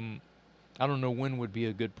 The I don't know when would be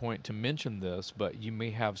a good point to mention this, but you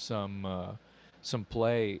may have some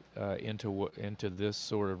play into this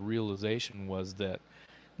sort of realization. Was that,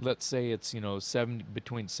 let's say it's 70,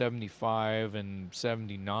 between 75 and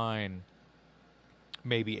 79,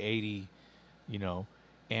 maybe 80, you know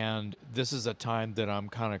and this is a time that I'm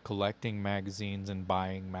kind of collecting magazines and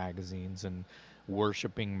buying magazines and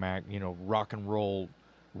worshiping rock and roll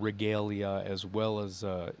regalia, as well as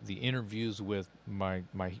the interviews with my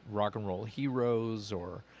rock and roll heroes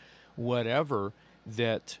or whatever,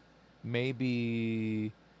 that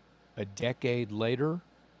maybe a decade later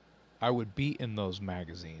I would be in those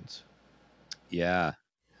magazines. Yeah.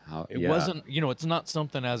 How, It yeah. wasn't, it's not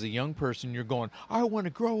something as a young person you're going, I want to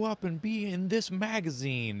grow up and be in this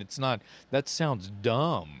magazine. It's not, that sounds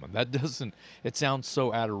dumb. That doesn't, it sounds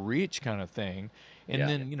so out of reach kind of thing. And Yeah.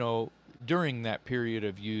 then, during that period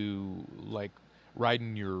of you like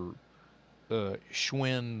riding your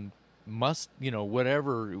Schwinn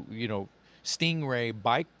whatever, Stingray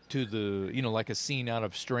bike to the, like a scene out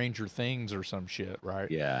of Stranger Things or some shit, right?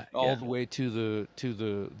 Yeah. All Yeah. the way to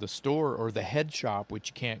the store or the head shop, which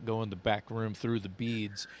you can't go in the back room through the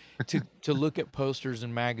beads, to look at posters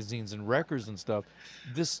and magazines and records and stuff.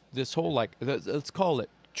 This whole, like, let's call it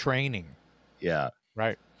training, Yeah.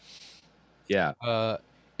 right? Yeah.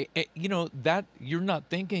 That you're not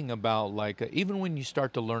thinking about, like, even when you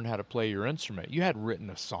start to learn how to play your instrument, you hadn't written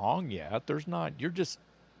a song yet. There's not, you're just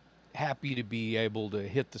happy to be able to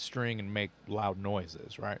hit the string and make loud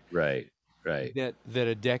noises, right? Right. Right. That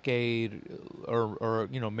a decade or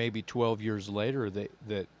maybe 12 years later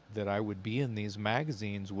that I would be in these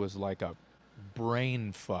magazines was like a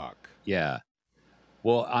brain fuck. Yeah.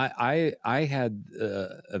 Well, I had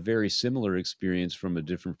a very similar experience from a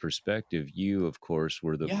different perspective. You, of course,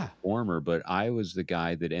 were the Yeah. performer, but I was the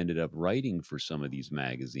guy that ended up writing for some of these But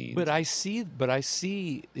magazines. I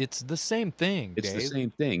see it's the same thing, It's the Dave. same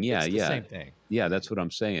thing. Yeah, It's the yeah. same thing. Yeah, that's what I'm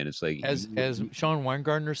saying. It's like As Sean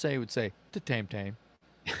Weingartner would say, "To tame tame."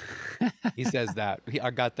 He says that. I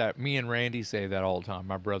got that. Me and Randy say that all the time.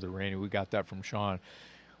 My brother Randy, we got that from Sean.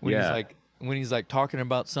 When he's Yeah. like when he's like talking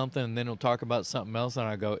about something and then he'll talk about something else, and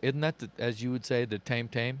I go, "Isn't that as you would say, the tame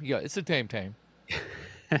tame?" Yeah, it's a tame tame.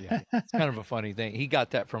 Yeah, it's kind of a funny thing. He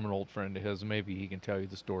got that from an old friend of his. Maybe he can tell you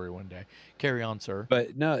the story one day. Carry on, sir.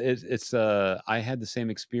 But no, it's I had the same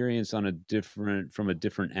experience on a different from a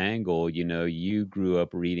different angle. You grew up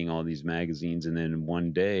reading all these magazines, and then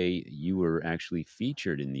one day you were actually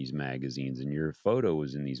featured in these magazines, and your photo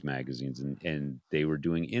was in these magazines, and they were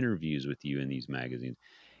doing interviews with you in these magazines.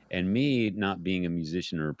 And me not being a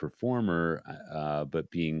musician or a performer, but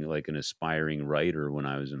being like an aspiring writer when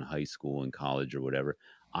I was in high school and college or whatever,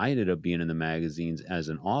 I ended up being in the magazines as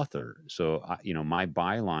an author. So, my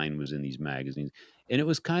byline was in these magazines. And it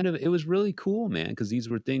was really cool, man, because these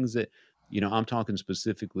were things that, I'm talking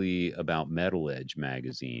specifically about Metal Edge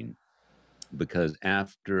magazine, because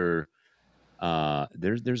after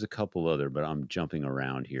there's a couple other, but I'm jumping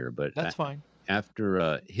around here. But That's fine.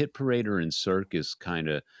 after Hit Parader and Circus kind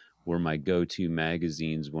of were my go-to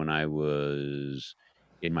magazines when I was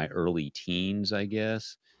in my early teens, I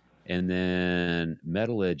guess. And then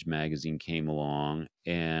Metal Edge magazine came along,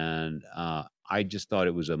 and I just thought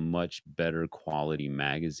it was a much better quality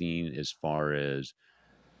magazine as far as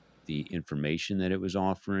the information that it was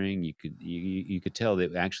offering. You could tell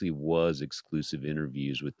that it actually was exclusive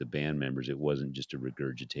interviews with the band members. It wasn't just a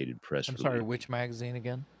regurgitated press I'm sorry, release. which magazine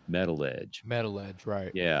again? Metal Edge. Metal Edge,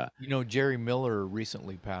 right. Yeah. You know, Jerry Miller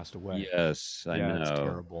recently passed away. Yes, I Yeah, it's know.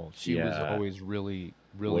 terrible. She was Yeah. always really,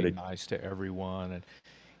 What really a nice to everyone,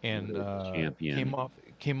 and what a came champion.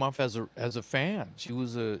 off as a fan.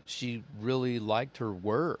 She really liked her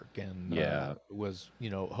work, and Yeah. was,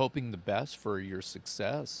 hoping the best for your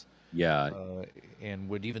success, Yeah. uh, and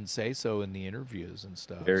would even say so in the interviews and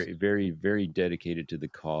stuff. Very, very, very dedicated to the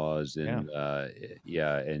cause, Yeah, and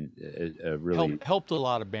yeah, and really helped a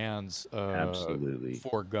lot of bands absolutely.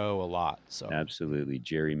 forego a lot. So Absolutely.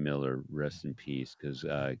 Jerry Miller, rest in peace, because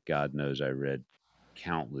God knows I read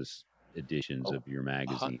countless editions oh, of your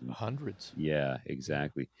magazine. hundreds. Yeah, Yeah.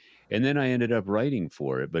 exactly. And then I ended up writing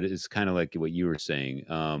for it, but it's kind of like what you were saying.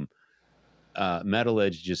 Metal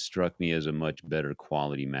Edge just struck me as a much better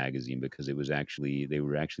quality magazine because they were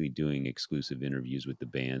actually doing exclusive interviews with the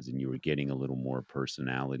bands, and you were getting a little more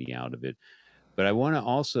personality out of it. But I want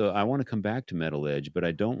to come back to Metal Edge, but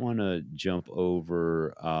I don't want to jump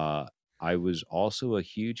over. I was also a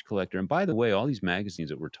huge collector, and by the way, all these magazines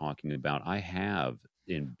that we're talking about, I have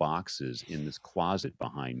in boxes in this closet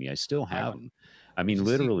behind me. I still have I them. I mean, You see,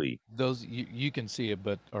 literally. those you can see it,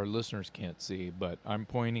 but our listeners can't see. But I'm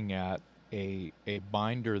pointing at a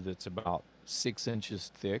binder that's about 6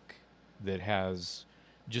 inches thick, that has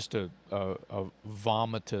just a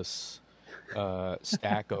vomitous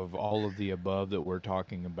stack of all of the above that we're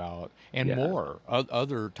talking about, and Yeah, more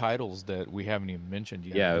other titles that we haven't even mentioned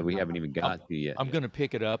yet. yeah, But we haven't even I'm got to yet. I'm Yeah. gonna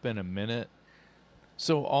pick it up in a minute.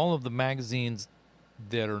 So all of the magazines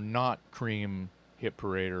that are not Cream, Hit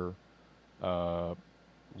Parader, uh,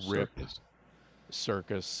 Rip, Circus.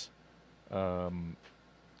 Circus. Um,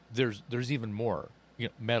 there's even more.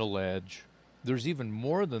 Metal Edge. There's even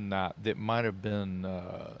more than that that might have been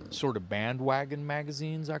sort of bandwagon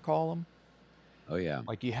magazines. I call them. Oh yeah,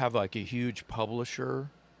 Like you have like a huge publisher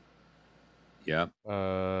yeah.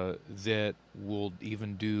 that will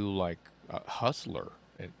even do like Hustler.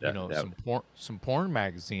 And, That some porn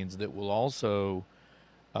magazines that will also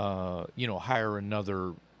hire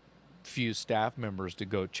another few staff members to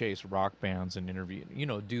go chase rock bands and interview,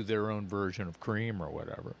 do their own version of Cream or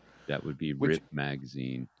whatever, that would be which Rip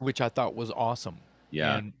magazine. I thought was awesome.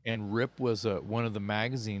 Yeah, And Rip was one of the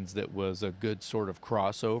magazines that was a good sort of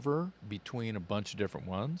crossover between a bunch of different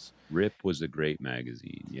ones. Rip was a great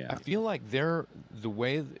magazine. I Yeah, feel like the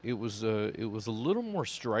way it was a little more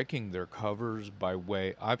striking, their covers, by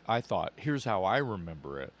way I thought, here's how I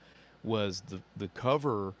remember it, was the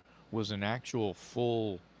cover was an actual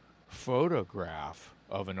full photograph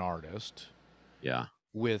of an artist yeah,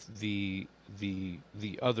 with the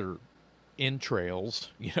other entrails,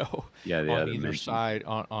 yeah. The on other either mentions. side,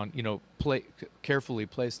 on carefully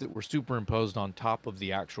placed, that were superimposed on top of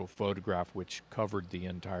the actual photograph, which covered the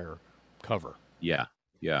entire cover. Yeah,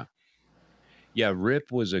 yeah. Yeah,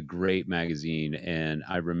 Rip was a great magazine, and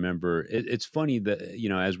I remember it's funny that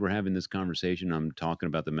as we're having this conversation, I'm talking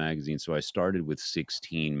about the magazine. So I started with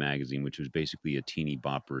 16 magazine, which was basically a teeny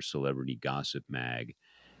bopper celebrity gossip mag,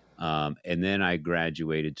 and then I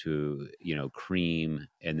graduated to Cream,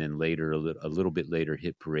 and then later a little bit later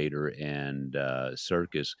Hit Parader and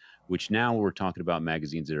Circus, which now we're talking about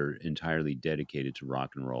magazines that are entirely dedicated to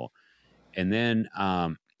rock and roll. And then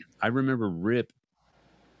I remember Rip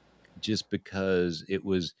just because it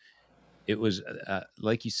was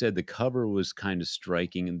like you said, the cover was kind of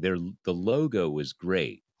striking, and the logo was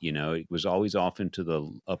great. It was always off into the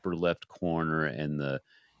upper left corner, and the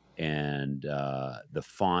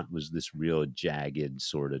font was this real jagged,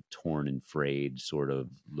 sort of torn and frayed, sort of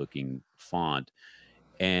looking font.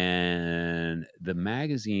 And the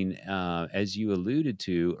magazine, as you alluded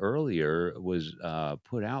to earlier, was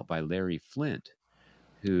put out by Larry Flint,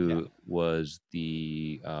 Yeah. who was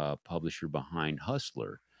the publisher behind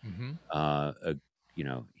Hustler. Mm-hmm. uh, uh,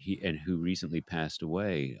 who recently passed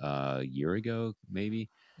away a year ago, maybe.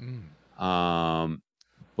 Mm. Um,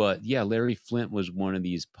 but yeah, Larry Flint was one of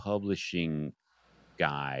these publishing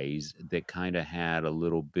guys that kind of had a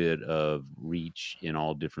little bit of reach in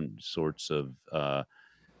all different sorts of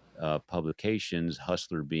publications,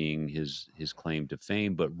 Hustler being his claim to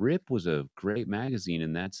fame. But Rip was a great magazine,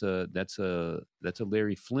 and that's a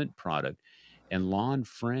Larry Flint product. And Lon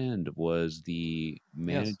Friend was the Yes.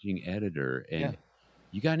 managing editor. Yeah. And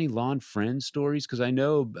you got any Lon Friend stories? Because I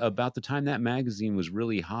know about the time that magazine was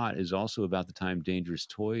really hot is also about the time Dangerous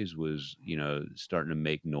Toys was, starting to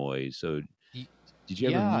make noise. So Y- did you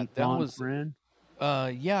ever yeah, meet that Lon was Friend?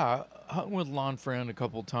 yeah, hung with Lon Friend a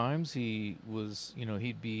couple times. He was,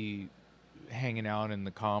 he'd be hanging out in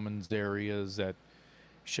the commons areas at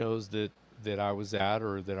shows that I was at,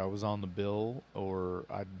 or that I was on the bill, or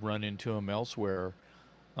I'd run into him elsewhere.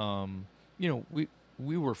 Um,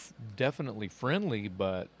 we were definitely friendly,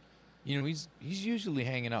 but he's usually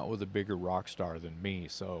hanging out with a bigger rock star than me,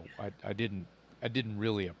 so I didn't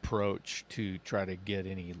really approach to try to get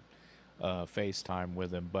any FaceTime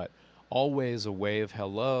with him, but always a wave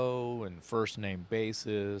hello and first name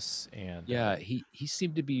basis, and Yeah, he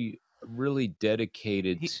seemed to be really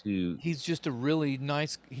dedicated he to he's just a really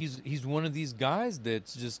nice. He's one of these guys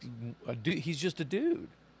that's just a dude. He's just a dude.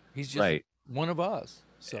 He's just right. one of us.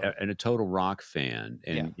 So And a total rock fan,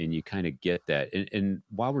 yeah. and you kinda get that, and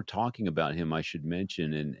while we're talking about him, I should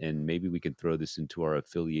mention, and maybe we can throw this into our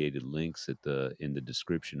affiliated links in the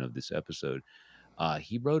description of this episode.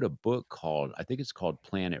 He wrote a book called, I think it's called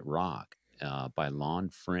Planet Rock, by Lon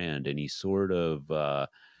Friend, and he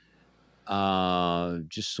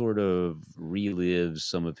just sort of relives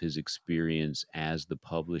some of his experience as the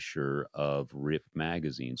publisher of Rip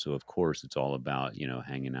magazine. So of course it's all about,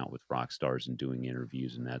 hanging out with rock stars and doing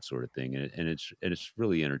interviews and that sort of thing. And it's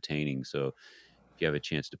really entertaining. So if you have a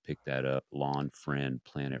chance to pick that up, Lawn Friend,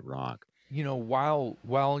 Planet Rock.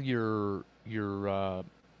 While you're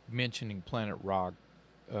mentioning Planet Rock,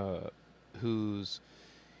 uh, who's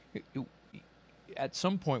at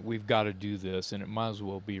some point we've got to do this, and it might as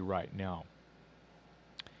well be right now.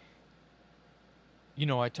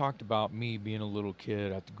 I talked about me being a little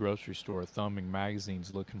kid at the grocery store thumbing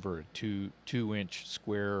magazines looking for a two-inch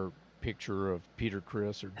square picture of Peter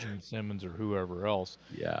Criss or Gene Simmons or whoever else.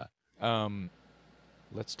 Yeah. Um,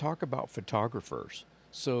 let's talk about photographers.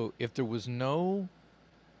 So if there was no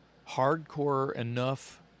hardcore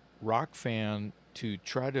enough rock fan to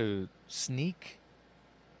try to sneak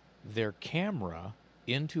their camera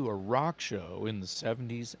into a rock show in the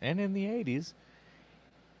 70s and in the 80s,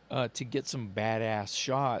 to get some badass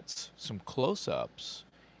shots, some close ups,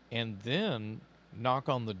 and then knock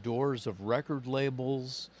on the doors of record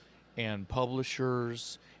labels and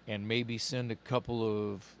publishers, and maybe send a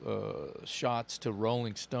couple of shots to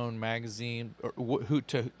Rolling Stone magazine, or who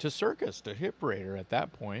to Circus, to Hip Radar at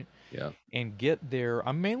that point, Yeah. and get there.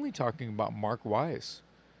 I'm mainly talking about Mark Weiss.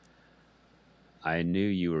 I knew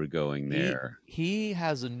you were going He there. he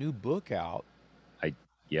has a new book out, I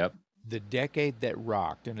Yep. The Decade That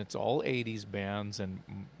Rocked, and it's all 80s bands, and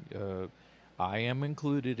uh, I am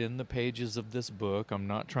included in the pages of this book. I'm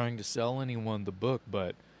not trying to sell anyone the book,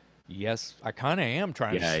 but yes, I kind of am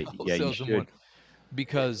trying to Yeah, sell, yeah, you sell someone, should.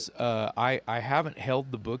 because I haven't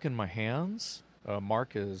held the book in my hands.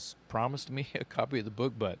 Mark has promised me a copy of the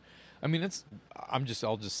book, but I mean, I'll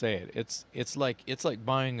just say it. It's like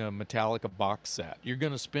buying a Metallica box set. You're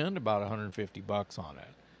going to spend about $150 on it.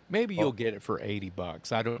 Maybe you'll Well, get it for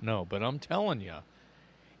 $80. I don't know, but I'm telling you,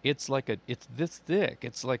 it's this thick.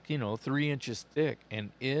 It's like, 3 inches thick,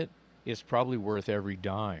 and it is probably worth every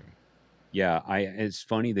dime. yeah, it's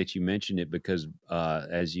funny that you mentioned it because,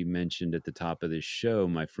 as you mentioned at the top of this show,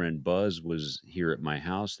 my friend Buzz was here at my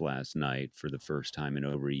house last night for the first time in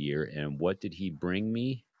over a year, and what did he bring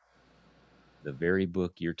me? The very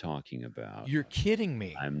book you're talking about. You're kidding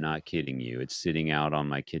me. I'm not kidding you. It's sitting out on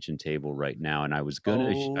my kitchen table right now, and Oh I was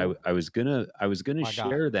gonna my God.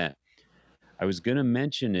 share that. I was going to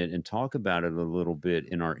mention it and talk about it a little bit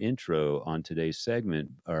in our intro on today's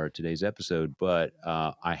segment or today's episode, but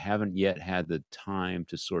I haven't yet had the time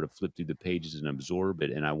to sort of flip through the pages and absorb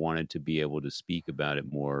it. And I wanted to be able to speak about it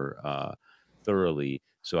more thoroughly.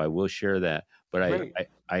 So I will share that. But Great.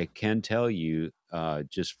 I can tell you,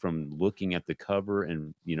 just from looking at the cover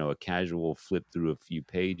and, a casual flip through a few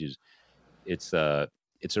pages, it's a,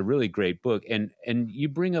 it's a really great book. And you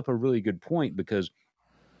bring up a really good point because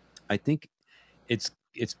I think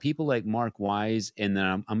it's people like Mark Wise, and then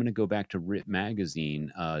I'm gonna go back to Rip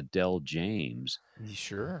Magazine, Del James, You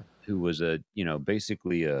sure? who was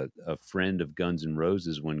basically a friend of Guns N'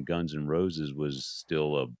 Roses when Guns N' Roses was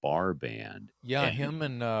still a bar band. Yeah, And him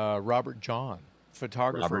and Robert John.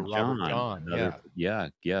 photographer Robert Robert John, John. another, Yeah,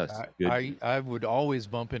 yeah, yes, good. I would always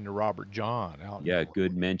bump into Robert John out in Yeah, L.A.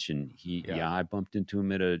 good mention. Yeah, I bumped into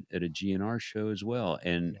him at a GNR show as well,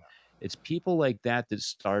 and yeah, it's people like that that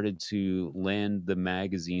started to lend the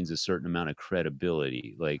magazines a certain amount of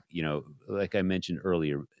credibility. Like, like I mentioned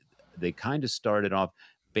earlier, they kind of started off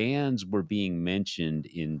bands were being mentioned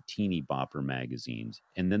in teeny bopper magazines,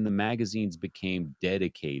 and then the magazines became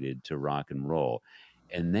dedicated to rock and roll.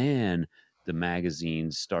 And then the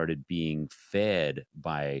magazines started being fed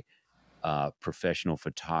by professional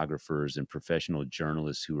photographers and professional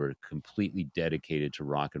journalists who are completely dedicated to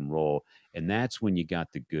rock and roll. And that's when you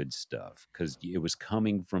got the good stuff because it was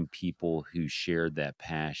coming from people who shared that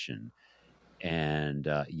passion. And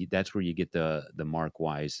that's where you get the Mark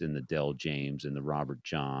Weiss and the Del James and the Robert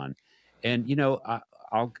John. And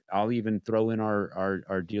I'll even throw in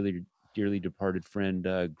our dearly departed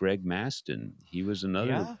friend Greg Maston. He was another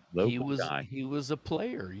yeah. local guy. He was a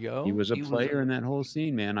player, He yo. was a He was a player in that whole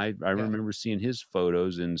scene, man. I yeah. remember seeing his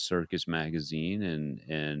photos in Circus Magazine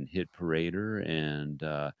and Hit Parader and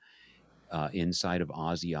inside of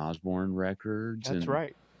Ozzy Osbourne records, That's and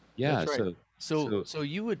right. yeah, That's right. so So so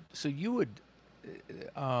so you would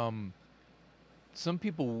um some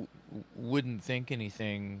people wouldn't think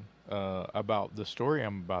anything about the story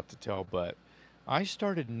I'm about to tell, but I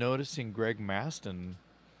started noticing Greg Maston,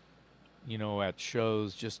 at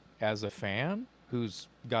shows just as a fan who's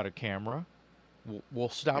got a camera. We'll yeah,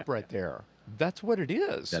 stop right there. That's what it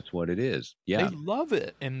is. that's what it is. They Yeah, love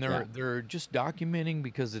it, and yeah, they're just documenting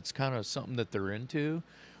because it's kind of something that they're into.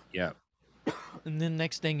 yeah, And then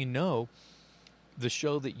next thing you know, the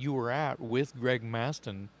show that you were at with Greg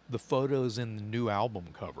Maston, the photos in the new album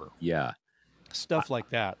cover, yeah, I, stuff like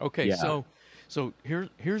that. Okay, yeah, so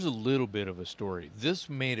here's a little bit of a story. This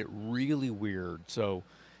made it really weird. So,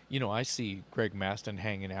 I see Greg Maston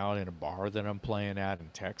hanging out in a bar that I'm playing at in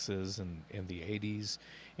Texas in the 80s,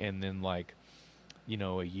 and then like,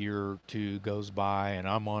 a year or two goes by and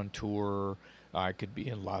I'm on tour. I could be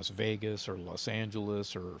in Las Vegas or Los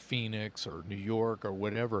Angeles or Phoenix or New York or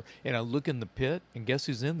whatever. And I look in the pit and guess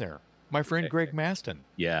who's in there? My friend Greg Maston.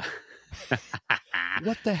 yeah.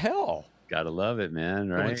 What the hell? Gotta love it, man.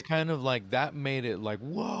 So it's Right? kind of like that made it like,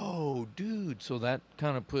 whoa, dude. So that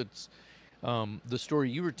kind of puts the story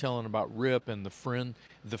you were telling about Rip and the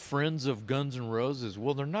friends of Guns N' Roses.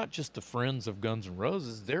 Well, they're not just the friends of Guns N'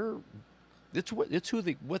 Roses. It's who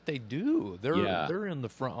they what they do. Yeah, They're in the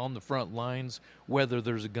front on the front lines, whether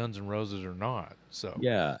there's a Guns N' Roses or not. So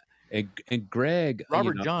yeah. And Greg,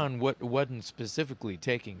 Robert John wasn't specifically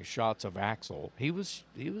taking shots of Axl. He was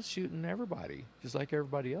shooting everybody just like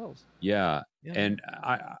everybody else. yeah. Yeah. And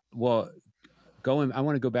well, going I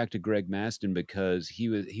want to go back to Greg Maston because he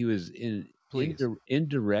was Please.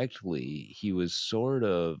 indirectly he was sort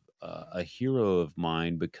of a hero of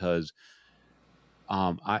mine because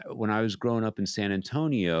I when I was growing up in San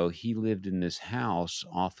Antonio, he lived in this house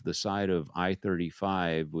off the side of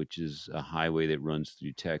I-35, which is a highway that runs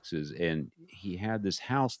through Texas, and he had this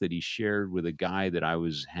house that he shared with a guy that I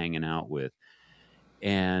was hanging out with.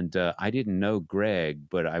 And I didn't know Greg,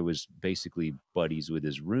 but I was basically buddies with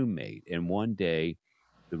his roommate. And one day,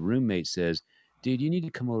 the roommate says, "Dude, you need to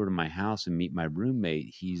come over to my house and meet my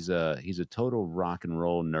roommate. He's a total rock and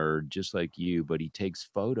roll nerd, just like you, but he takes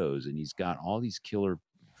photos and he's got all these killer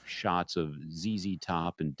shots of ZZ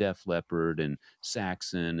Top and Def Leppard and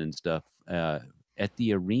Saxon and stuff at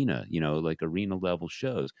the arena, like arena level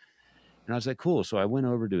shows." And I was like, "Cool." So I went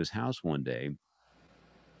over to his house one day,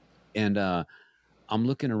 and I'm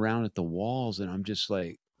looking around at the walls and I'm just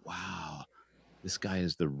like, wow, this guy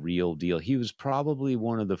is the real deal. He was probably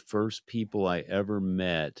one of the first people I ever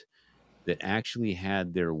met that actually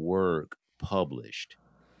had their work published.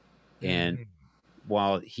 And Mm.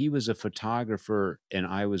 while he was a photographer and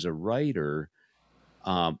I was a writer,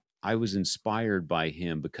 I was inspired by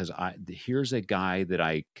him because here's a guy that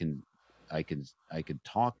I can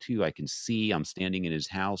talk to, I can see. I'm standing in his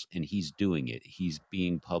house and he's doing it. He's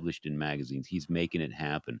being published in magazines. He's making it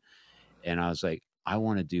happen. And I was like, I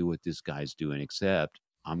want to do what this guy's doing, except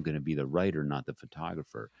I'm going to be the writer, not the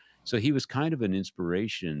photographer. So he was kind of an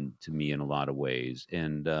inspiration to me in a lot of ways.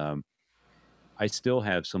 And I still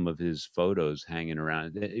have some of his photos hanging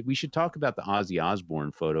around. We should talk about the Ozzy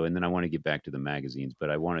Osbourne photo, and then I want to get back to the magazines. But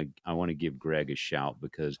I want to give Greg a shout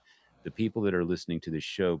because the people that are listening to this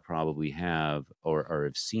show probably have or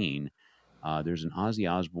have seen. There's an Ozzy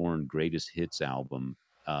Osbourne greatest hits album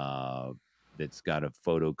that's got a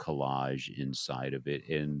photo collage inside of it,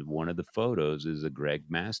 and one of the photos is a Greg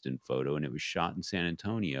Maston photo, and it was shot in San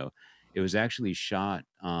Antonio. It was actually shot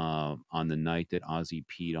on the night that Ozzy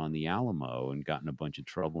peed on the Alamo and got in a bunch of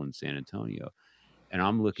trouble in San Antonio. And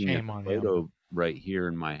I'm looking at Shame the on him. photo right here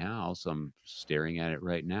in my house. I'm staring at it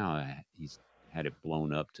right now. He's had it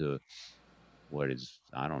blown up to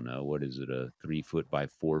I don't know, what is it, a 3 foot by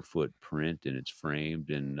 4 foot print, and it's framed,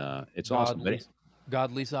 and it's awesome. But Godly,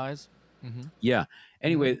 godly size. Mm-hmm. yeah. Mm-hmm.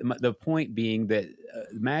 Anyway, the point being that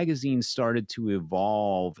magazines started to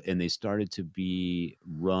evolve and they started to be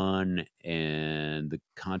run, and the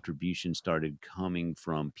contribution started coming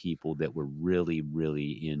from people that were really,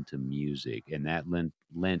 really into music. And that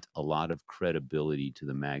lent a lot of credibility to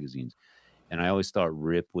the magazines. And I always thought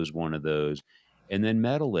Rip was one of those. And then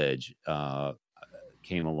Metal Edge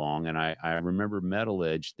came along, and I remember Metal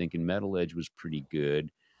Edge thinking Metal Edge was pretty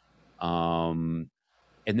good. Um,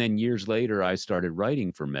 and then years later, I started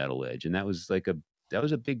writing for Metal Edge, and that was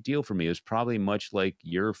a big deal for me. It was probably much like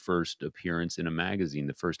your first appearance in a magazine,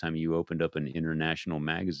 the first time you opened up an international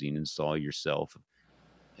magazine and saw yourself,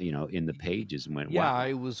 in the pages and went, Yeah, "Wow."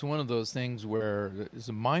 it was one of those things where it's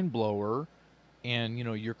a mind blower, and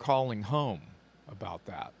you're calling home about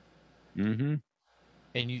that, Mhm.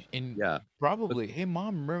 and Yeah. But probably, hey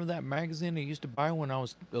mom, remember that magazine I used to buy when I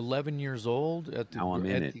was 11 years old at the now I'm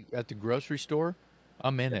in it. grocery store?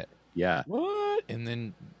 I'm in it. Yeah. What? And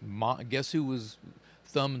then guess who was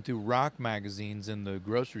thumbing through rock magazines in the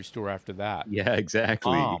grocery store after that? Yeah,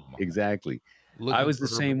 exactly. Mom, Exactly. I was the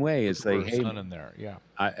same way. looking It's for like, her "Hey." son in there. Yeah.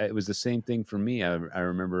 It was the same thing for me. I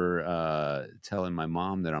remember telling my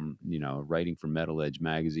mom that I'm, writing for Metal Edge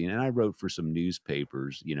magazine, and I wrote for some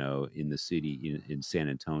newspapers, in the city in San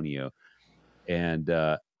Antonio. And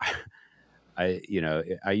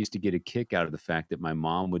I used to get a kick out of the fact that my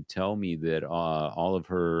mom would tell me that all of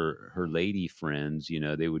her lady friends,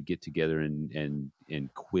 they would get together and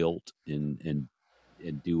quilt and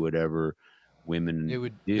do whatever women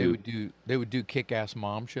do. They would do kick ass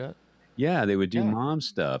mom shit. Yeah, they would do Yeah. mom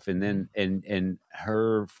stuff, and Hmm. then and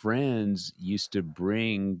her friends used to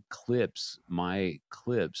bring my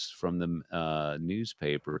clips from the,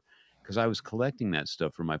 newspaper, because I was collecting that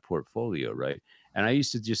stuff for my portfolio, right? And I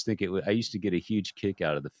used to just think I used to get a huge kick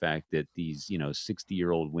out of the fact that these,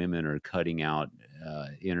 60-year-old women are cutting out,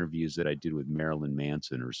 interviews that I did with Marilyn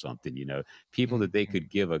Manson or something, people that they Hmm. could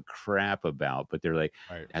give a crap about, but they're like,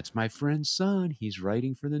 Right. "That's my friend's son. He's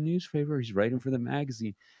writing for the newspaper. He's writing for the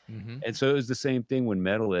magazine." Hmm. And so it was the same thing when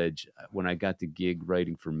Metal Edge, when I got the gig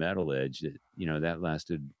writing for Metal Edge, that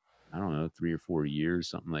lasted, I don't know, 3 or 4 years,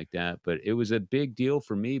 something like that. But it was a big deal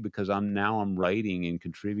for me because I'm writing and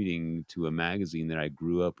contributing to a magazine that I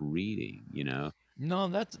grew up reading. No,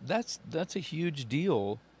 that's a huge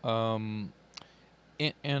deal. And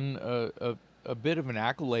a bit of an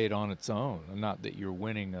accolade on its own. Not that you're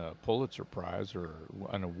winning a Pulitzer Prize or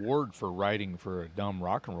an award for writing for a dumb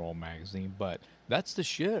rock and roll magazine, but that's the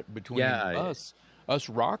shit between Yeah, us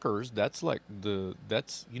rockers. That's like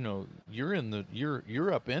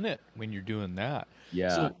you're up in it when you're doing that.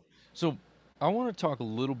 yeah, So I want to talk a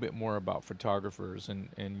little bit more about photographers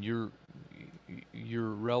and your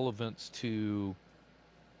relevance to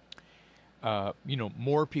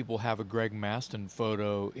more people have a Greg Maston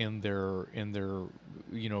photo in their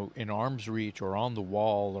in arm's reach or on the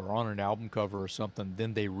wall or on an album cover or something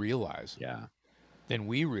than they realize, yeah, than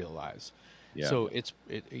we realize. yeah. So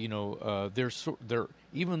they're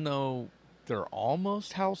even though they're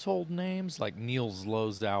almost household names like Niels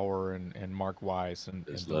Lozauer and Mark Weiss and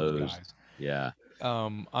Those those lows. guys. Yeah,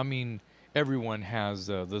 I mean, everyone has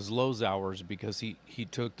those Lowe's hours because he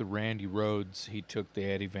took the Randy Rhodes, he took the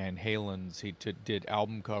Eddie Van Halens, did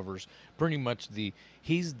album covers. Pretty much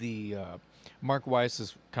he's the Mark Weiss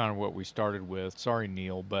is kind of what we started with. Sorry,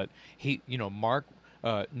 Neil, but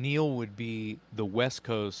Neil would be the West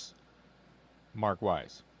Coast Mark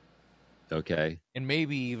Weiss. okay. And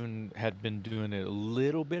maybe even had been doing it a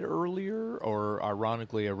little bit earlier or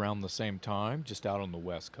ironically around the same time, just out on the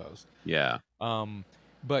West Coast. Yeah, Um,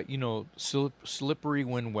 but slippery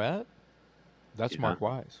when wet. That's yeah. Mark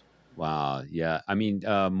Wise. Wow, yeah. I mean,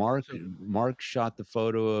 So Mark shot the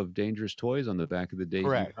photo of Dangerous Toys on the back of the debut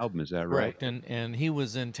correct, album, is that right? correct. And he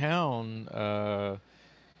was in town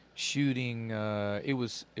shooting. It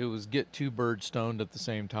was get two birds stoned at the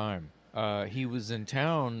same time. He was in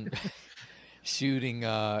town shooting.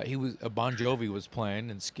 He was Bon Jovi was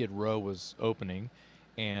playing and Skid Row was opening,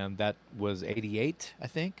 and that was '88, I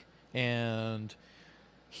think. And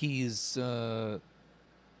he's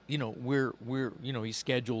he's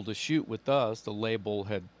scheduled to shoot with us. The label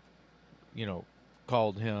had you know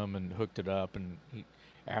called him and hooked it up, and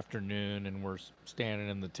afternoon, and we're standing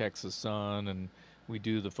in the Texas sun, and we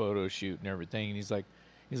do the photo shoot and everything. And he's like,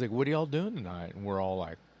 what are y'all doing tonight? And we're all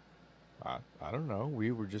like, I don't know.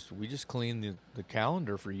 We just cleaned the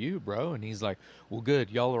calendar for you, bro. And he's like, well, good.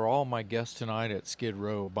 Y'all are all my guests tonight at Skid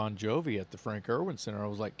Row Bon Jovi at the Frank Irwin Center. I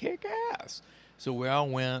was like, kick ass. So we all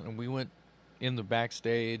went, and we went in the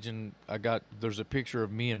backstage, and there's a picture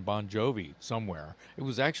of me and Bon Jovi somewhere. It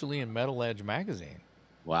was actually in Metal Edge magazine.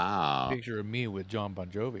 Wow. Picture of me with John Bon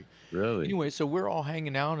Jovi. Really? Anyway, so we're all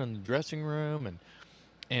hanging out in the dressing room,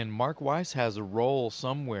 and Mark Weiss has a role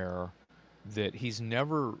somewhere that he's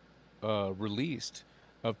never released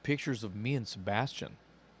of pictures of me and Sebastian.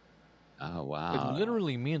 Oh, Like wow.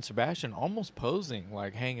 literally me and Sebastian almost posing,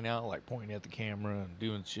 like hanging out, like pointing at the camera and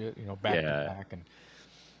doing shit, back to Yeah. back. And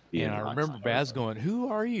Being I rock remember stars. Baz going, "Who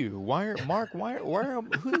are you? Why are Mark?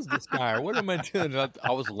 Who is this guy? Or what am I doing?" And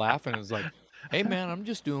I was laughing. It was like, "Hey man, I'm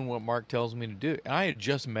just doing what Mark tells me to do." And I had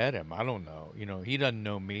just met him. I don't know. He doesn't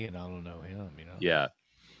know me, and I don't know him. Yeah.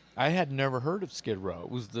 I had never heard of Skid Row.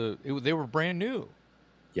 They were brand new.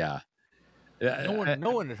 Yeah. No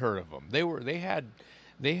one had heard of them.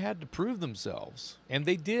 They had to prove themselves, and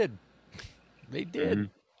they did. They did.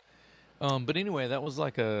 Mhm. But anyway, that was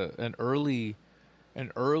like an early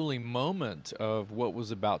moment of what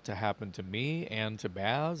was about to happen to me and to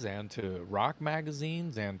Baz and to rock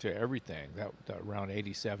magazines and to everything that around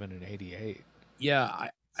 87 and 88. Yeah, I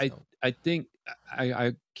So I think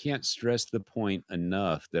I can't stress the point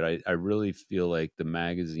enough that I really feel like the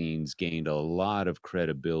magazines gained a lot of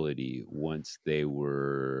credibility once they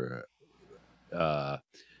were uh,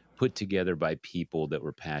 put together by people that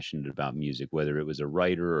were passionate about music, whether it was a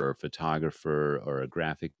writer or a photographer or a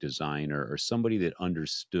graphic designer or somebody that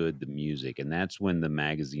understood the music. And that's when the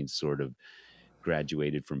magazines sort of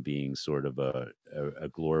graduated from being sort of a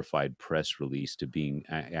glorified press release to being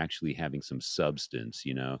actually having some substance,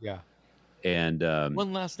 you know? yeah. And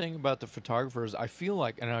One last thing about the photographers, I feel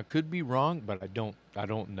like, and I could be wrong, but I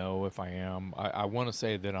don't know if I am. I want to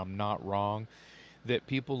say that I'm not wrong. That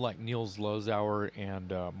people like Niels Lozauer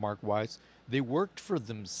and Mark Weiss, they worked for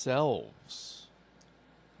themselves.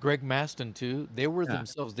 Greg Maston too. They were yeah,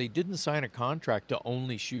 themselves. They didn't sign a contract to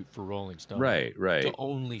only shoot for Rolling Stone. right, To right.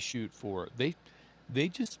 only shoot for it.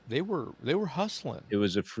 They were hustling. It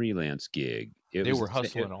was a freelance gig. It They was were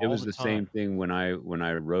hustling it all was the the same time. thing when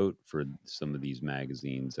I wrote for some of these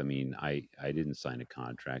magazines. I mean, I didn't sign a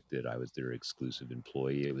contract that I was their exclusive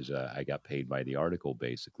employee. It was I got paid by the article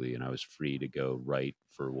basically, and I was free to go write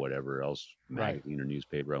for whatever else Right. magazine or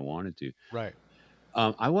newspaper I wanted to. Right.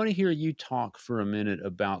 I want to hear you talk for a minute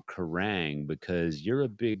about Kerrang because you're a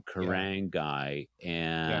big Yeah. Kerrang guy,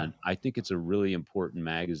 Yeah. and I think it's a really important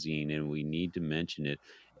magazine, and we need to mention it.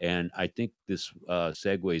 And I think this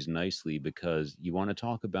segues nicely because you want to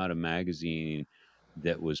talk about a magazine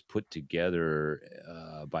that was put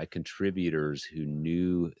together by contributors who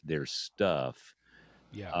knew their stuff.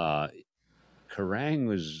 Yeah. Uh, Kerrang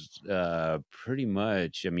was pretty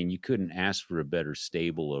much, I mean, you couldn't ask for a better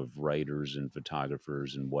stable of writers and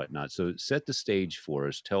photographers and whatnot. So set the stage for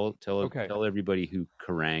us. Okay. Tell everybody who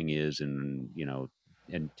Kerrang is, and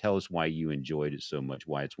and tell us why you enjoyed it so much,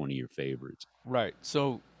 why it's one of your favorites. Right.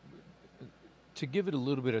 So to give it a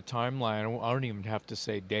little bit of timeline, I don't even have to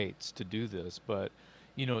say dates to do this, but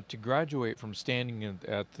to graduate from standing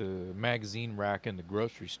at the magazine rack in the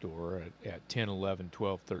grocery store at 10, 11,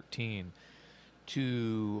 12, 13,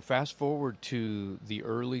 to fast forward to the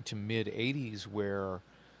early to mid 80s where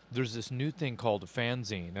there's this new thing called a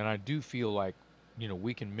fanzine. And I do feel like,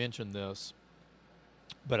 we can mention this,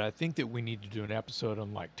 but I think that we need to do an episode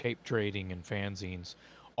on like tape trading and fanzines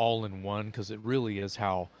all in one because it really is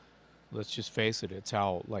how, let's just face it, it's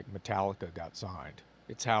how like Metallica got signed.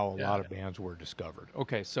 It's how a Yeah, lot of bands were discovered.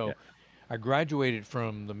 Okay, yeah, so I graduated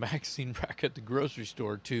from the magazine rack at the grocery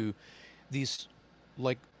store to these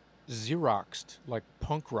like Xeroxed, like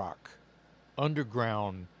punk rock,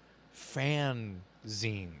 underground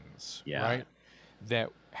fanzines, yeah, right? That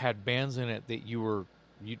had bands in it that you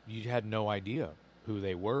had no idea who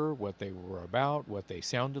they were, what they were about, what they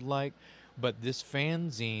sounded like. But this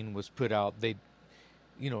fanzine was put out. They,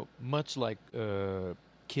 much like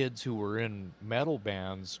kids who were in metal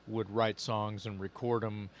bands would write songs and record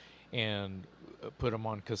them and put them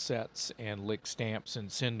on cassettes and lick stamps and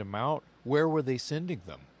send them out. Where were they sending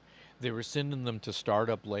them? They were sending them to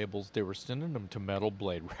startup labels. They were sending them to Metal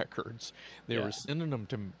Blade Records. They yeah, were sending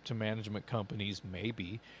them to management companies,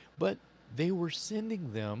 maybe, but they were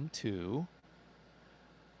sending them to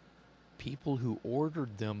people who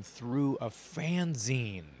ordered them through a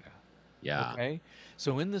fanzine. yeah, Okay,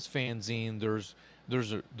 so in this fanzine,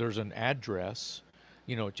 there's an address.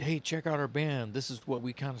 Hey, check out our band. This is what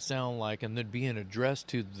we kind of sound like, and there'd be an address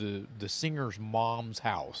to the singer's mom's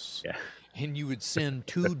house, yeah. and you would send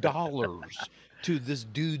 $2 to this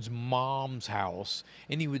dude's mom's house,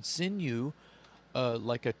 and he would send you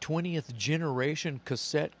like a 20th generation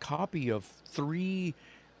cassette copy of three.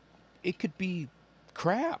 It could be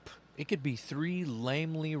crap. It could be three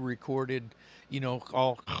lamely recorded,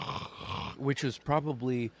 all, which was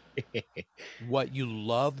probably what you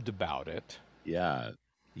loved about it. Yeah.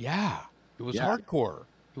 Yeah, it was Yeah. hardcore.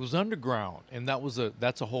 It was underground, and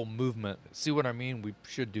that's a whole movement. See what I mean? We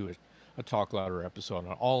should do a Talk Louder episode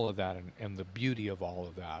on all of that and the beauty of all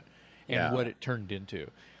of that, and Yeah. what it turned into.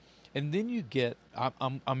 And then you get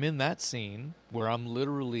I'm in that scene where I'm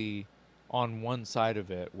literally on one side of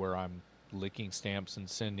it where I'm licking stamps and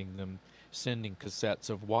sending cassettes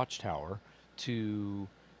of Watchtower to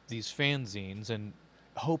these fanzines and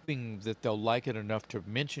hoping that they'll like it enough to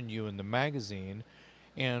mention you in the magazine,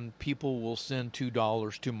 and people will send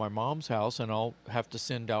 $2 to my mom's house and I'll have to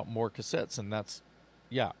send out more cassettes. And that's,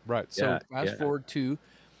 yeah, right. So Yeah. fast Yeah. forward to,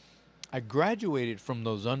 I graduated from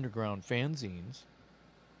those underground fanzines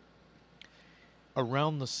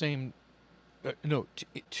around the same no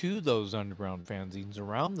to those underground fanzines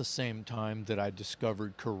around the same time that I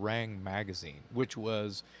discovered Kerrang magazine, which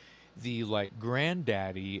was the like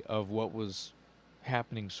granddaddy of what was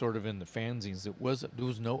happening sort of in the fanzines. There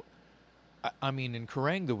was no, I mean, in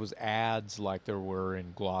Kerrang there was ads like there were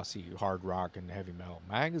in glossy hard rock and heavy metal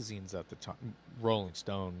magazines at the time. Rolling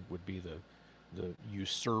Stone would be the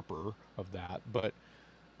usurper of that, but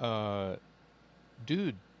uh,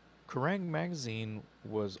 dude, Kerrang magazine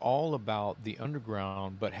was all about the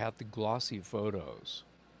underground, but had the glossy photos.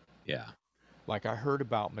 Yeah. Like I heard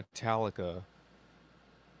about Metallica,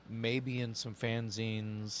 maybe in some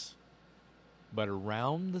fanzines, but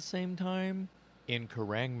around the same time in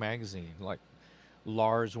Kerrang magazine, like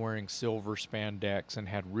Lars wearing silver spandex and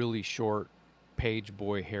had really short page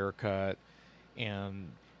boy haircut, and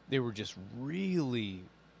they were just really,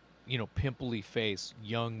 pimply faced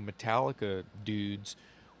young Metallica dudes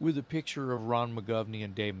with a picture of Ron McGovney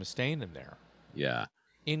and Dave Mustaine in there. Yeah.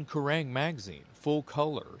 In Kerrang magazine, full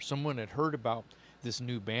color. Someone had heard about this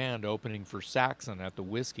new band opening for Saxon at the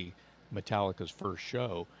Whiskey, Metallica's first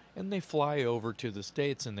show, and they fly over to the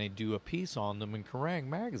States and they do a piece on them in Kerrang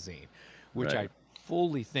magazine, which Right. I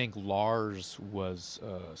fully think Lars was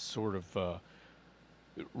sort of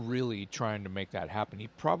really trying to make that happen. He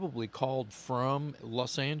probably called from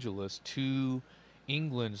Los Angeles to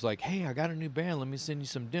England. It's like, hey, I got a new band. Let me send you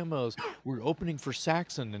some demos. We're opening for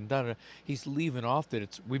Saxon and da. He's leaving off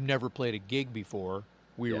that we've never played a gig before.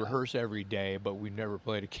 We Yeah. rehearse every day, but we've never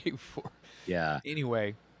played a gig before. Yeah.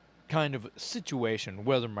 Anyway, kind of situation.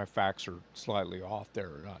 Whether my facts are slightly off there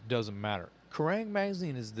or not doesn't matter. Kerrang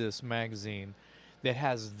magazine is this magazine that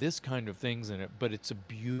has this kind of things in it, but it's a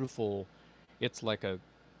beautiful. It's like a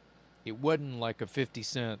it wasn't like a 50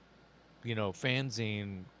 cent,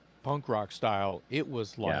 fanzine punk rock style. It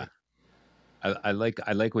was Yeah. like,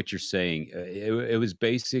 I like what you're saying. It was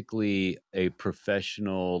basically a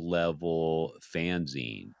professional level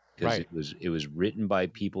fanzine because right, it was written by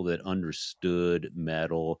people that understood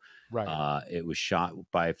metal. right. It was shot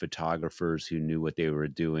by photographers who knew what they were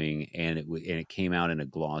doing, and it came out in a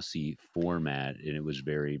glossy format, and it was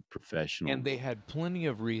very professional. And they had plenty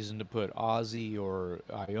of reason to put Ozzy or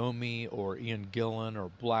Iommi or Ian Gillan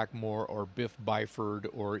or Blackmore or Biff Byford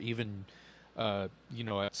or even, at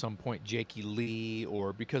some point Jakey Lee,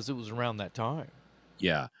 or because it was around that time.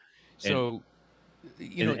 Yeah, and So,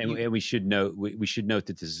 and and, you and we should note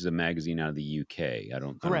that this is a magazine out of the UK. I don't know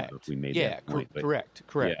if correct, we made that yeah, point, but correct,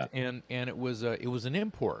 yeah, and it was an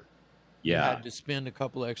import. You yeah, had to spend a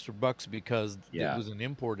couple of extra bucks because it yeah, was an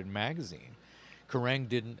imported magazine. Kerrang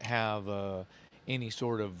didn't have any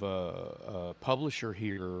sort of publisher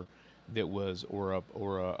here that was or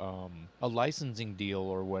a licensing deal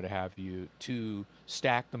or what have you to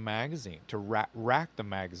stack the magazine, to rack the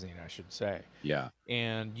magazine, I should say. yeah,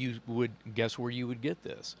 And you would guess where you would get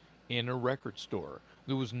this, in a record store.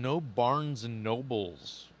 There was no Barnes and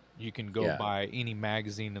Nobles you can go yeah. buy any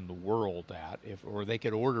magazine in the world at, if or they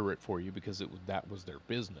could order it for you because that was their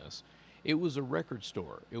business. It was a record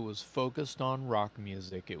store. It was focused on rock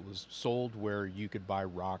music. It was sold where you could buy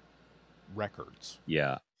rock records.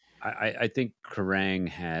 Yeah. I think Kerrang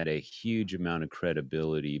had a huge amount of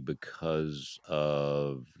credibility because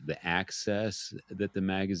of the access that the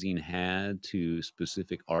magazine had to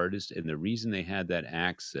specific artists. And the reason they had that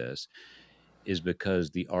access is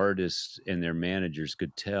because the artists and their managers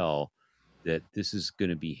could tell that this is going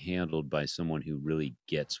to be handled by someone who really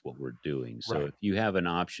gets what we're doing. So Right. if you have an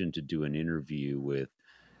option to do an interview with,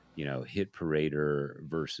 Hit Parader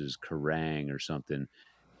versus Kerrang or something,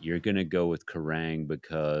 you're going to go with Kerrang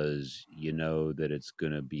because you know that it's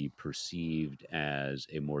going to be perceived as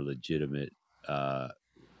a more legitimate uh,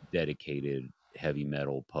 dedicated heavy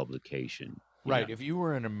metal publication. You know, Right. If you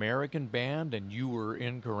were an American band and you were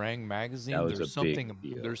in Kerrang that magazine, was a big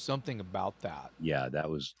deal. there's something about that. Yeah, that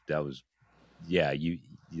was yeah,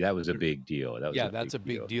 that was a There- big deal. That was Yeah, a big that's a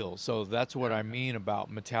big deal. deal. So that's what Yeah. I mean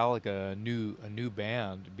about Metallica, a new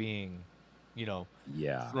band being, you know,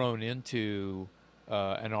 Yeah. thrown into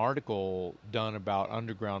an article done about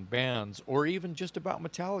underground bands, or even just about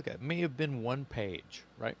Metallica. It may have been one page,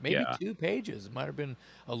 right? Maybe Yeah. two pages. It might have been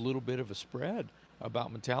a little bit of a spread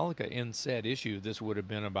about Metallica in said issue. This would have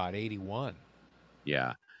been about 81,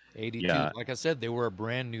 Yeah. 82. Yeah. Like I said, they were a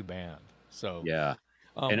brand new band. So Yeah.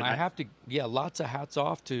 And I have to, yeah, lots of hats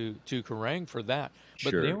off to Kerrang for that.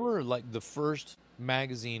 But they sure. were like the first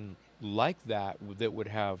magazine like that that would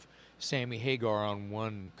have Sammy Hagar on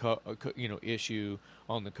one, issue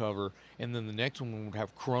on the cover, and then the next one would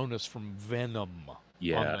have Cronus from Venom on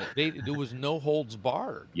Yeah. the. There was no holds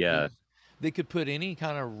barred. It Yeah. was they could put any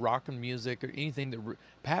kind of rock and music or anything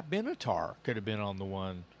Pat Benatar could have been on the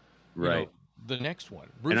one, you know, Right. the next one.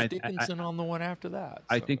 And Bruce Dickinson on the one after that.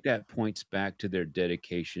 I So think that points back to their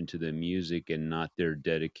dedication to the music and not their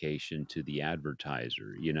dedication to the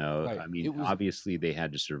advertiser. You know, right, I it mean, was obviously they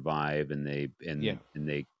had to survive, and yeah.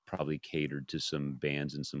 they probably catered to some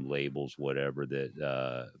bands and some labels, whatever,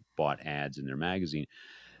 that bought ads in their magazine.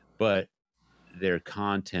 But their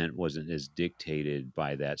content wasn't as dictated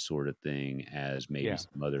by that sort of thing as maybe Yeah,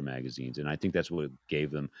 some other magazines, and I think that's what gave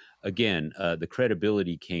them, again, the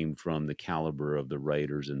credibility came from the caliber of the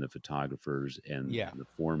writers and the photographers yeah. and the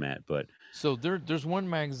format, but So there's one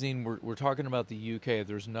magazine we're talking about the UK.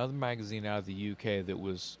 There's another magazine out of the UK that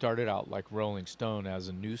was started out like Rolling Stone as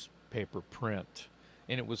a newspaper print,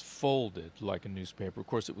 and it was folded like a newspaper. Of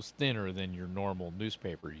course, it was thinner than your normal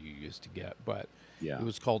newspaper you used to get, but it yeah.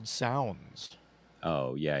 was called Sounds.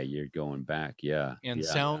 Oh, yeah, you're going back, yeah, And yeah,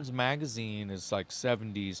 Sounds magazine is like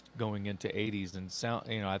 70s going into 80s, and sound,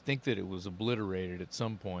 I think that it was obliterated at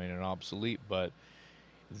some point and obsolete, but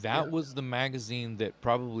yeah, that was the magazine that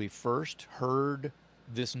probably first heard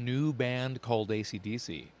this new band called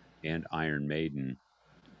AC/DC. and Iron Maiden,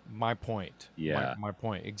 My point. yeah, My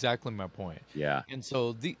point. Exactly my point. yeah, And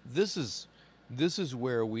so this is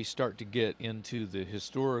where we start to get into the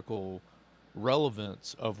historical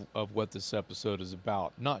relevance of what this episode is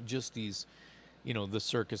about. Not just these, the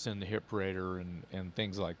circus and the hip parader and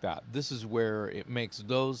things like that. This is where it makes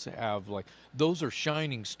those have like those are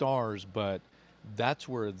shining stars, but that's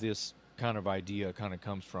where this kind of idea kind of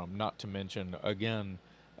comes from. Not to mention again,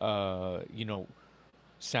 you know,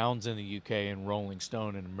 sounds in the UK and Rolling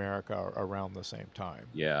Stone in America are around the same time.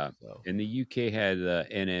 yeah, So and the UK had,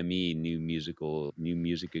 NME, New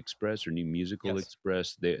Music Express, or New Musical yes,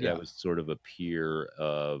 Express. That yeah, was sort of a peer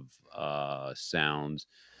of, Sounds,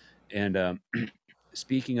 and,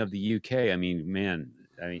 speaking of the UK, I mean, man,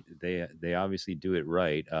 I mean, they obviously do it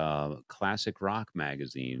right. Classic Rock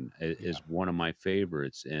magazine yeah, is one of my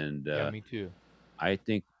favorites, and yeah. Me too. I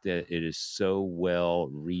think that it is so well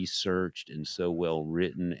researched and so well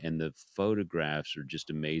written, and the photographs are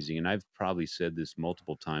just amazing. And I've probably said this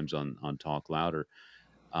multiple times on Talk Louder.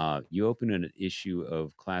 You open an issue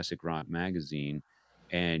of Classic Rock magazine,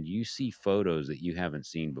 and you see photos that you haven't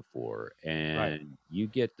seen before, Right. and you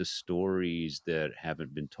get the stories that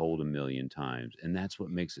haven't been told a million times, and that's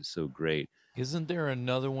what makes it so great. Isn't there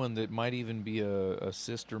another one that might even be a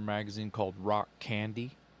sister magazine called Rock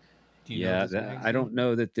Candy? Do you know Yeah, this I magazine? don't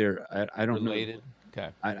know that they're I don't know Related? Okay.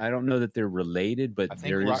 I don't know that they're related, but I think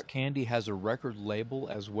there is. Rock Candy has a record label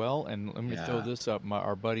as well. And let me throw Yeah. this up.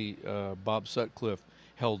 Our buddy Bob Sutcliffe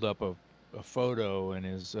held up a photo in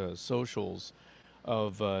his socials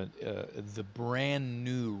of the brand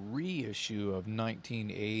new reissue of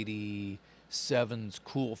 1987's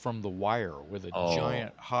Cool from the Wire with a Oh,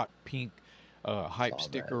 giant hot pink hype saw that.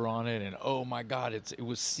 sticker on it. And oh my God, it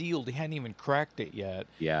was sealed. He hadn't even cracked it yet. And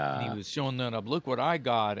he Yeah. was showing that up. Look what I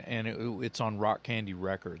got. And it's on Rock Candy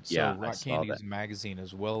Records. So Yeah, I Rock saw Candy that. is a magazine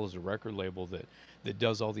as well as a record label that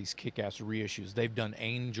does all these kick ass reissues. They've done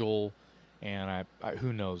Angel and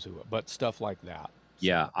who knows who, but stuff like that.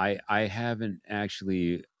 Yeah, So. I haven't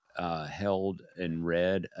actually, held and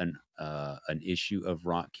read an issue of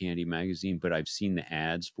Rock Candy magazine, but I've seen the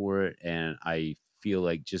ads for it, and I feel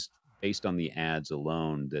like, just based on the ads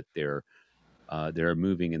alone, that they're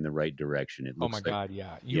moving in the right direction. It Oh my looks like, God,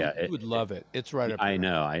 yeah. yeah, You would love it. It's right up I your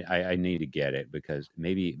know. alley. I need to get it, because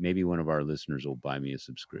maybe one of our listeners will buy me a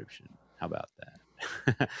subscription. How about that?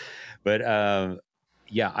 But,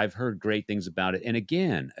 yeah, I've heard great things about it, and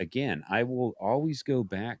again, I will always go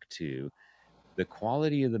back to the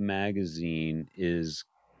quality of the magazine is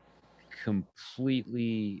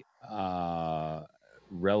completely,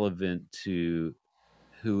 relevant to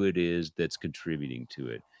who it is that's contributing to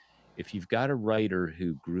it. If you've got a writer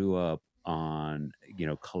who grew up on,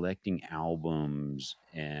 collecting albums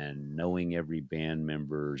and knowing every band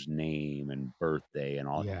member's name and birthday and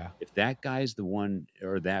all, Yeah. if that guy's the one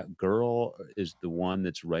or that girl is the one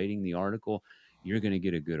that's writing the article, you're going to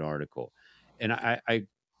get a good article. And I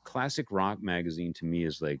classic rock magazine to me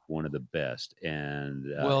is like one of the best. And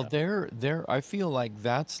Well, there. I feel like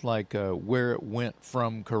that's like where it went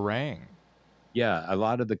from Kerrang. yeah, a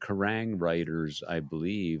lot of the Kerrang writers, I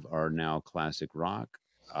believe, are now classic rock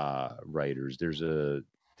writers.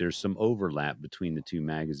 There's some overlap between the two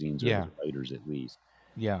magazines or the Yeah. writers at least.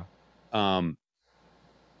 Yeah. Um,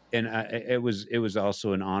 and it was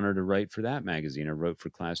also an honor to write for that magazine. I wrote for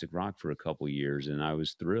Classic Rock for a couple years, and I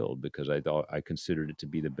was thrilled because I considered it to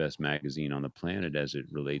be the best magazine on the planet as it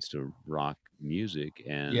relates to rock music,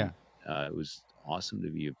 Yeah. and it was awesome to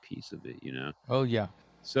be a piece of it. Oh yeah.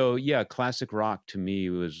 So yeah, classic rock to me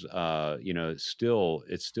was it's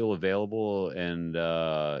still available, and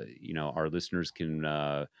our listeners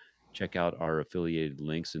can check out our affiliated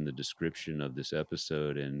links in the description of this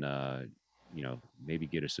episode, and maybe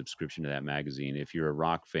get a subscription to that magazine. If you're a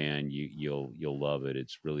rock fan, you'll love it.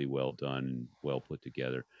 It's really well done and well put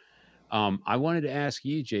together. I wanted to ask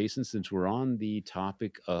you, Jason, since we're on the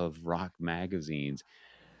topic of rock magazines,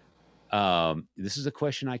 this is a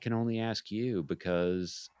question I can only ask you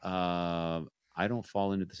because I don't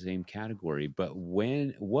fall into the same category. But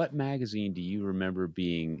what magazine do you remember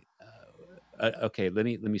being? Okay, let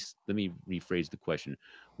me rephrase the question.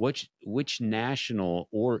 Which national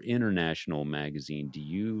or international magazine do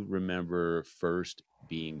you remember first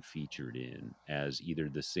being featured in as either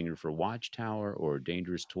the singer for Watchtower or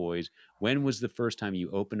Dangerous Toys? When was the first time you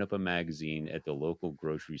opened up a magazine at the local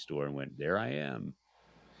grocery store and went, "There I am"?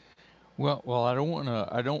 Well, I don't want to.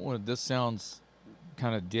 I don't want. This sounds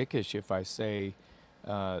kind of dickish if I say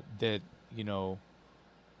that you know,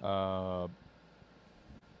 uh,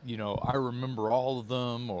 I remember all of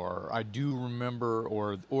them, or I do remember,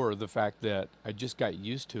 or the fact that I just got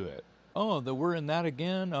used to it. Oh, that we're in that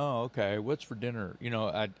again. Oh, okay. What's for dinner?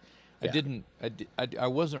 I Yeah. didn't. I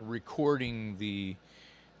wasn't recording the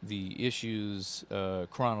issues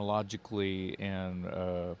chronologically, and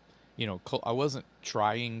I wasn't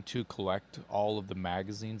trying to collect all of the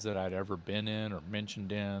magazines that I'd ever been in or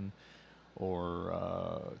mentioned in,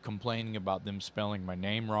 or complaining about them spelling my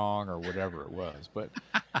name wrong or whatever it was. But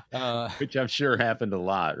Which I'm sure happened a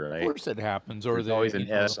lot, of right? course it happens. Or There's always an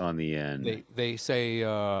S on the end. they say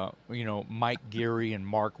Mike Geary and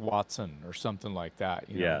Mark Watson or something like that.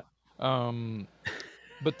 Yeah. Um,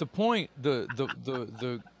 but the point,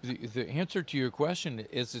 the answer to your question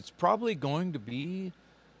is it's probably going to be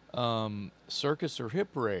Circus or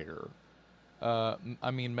Hit Parader.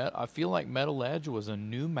 I mean, I feel like Metal Edge was a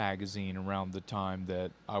new magazine around the time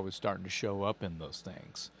that I was starting to show up in those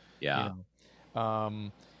things. You Yeah.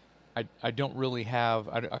 know, I don't really have,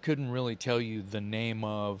 I couldn't really tell you the name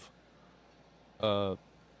uh,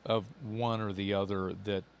 of one or the other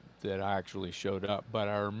that I actually showed up, but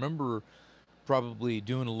I remember probably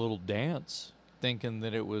doing a little dance, thinking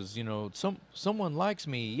that it was someone likes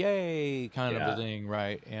me, yay, kind of a Yeah. thing,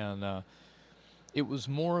 right? And it was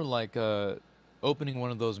more like opening one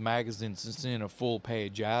of those magazines and seeing a full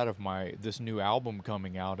page ad of this new album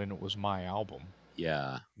coming out, and it was my album.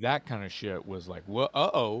 Yeah. That kind of shit was like, what?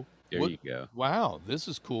 Uh-oh, There what? you go. Wow, this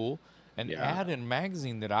is cool. An Yeah. ad in a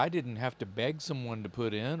magazine that I didn't have to beg someone to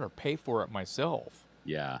put in or pay for it myself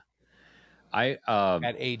Yeah. I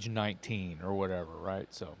at age 19 or whatever,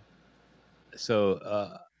 right? so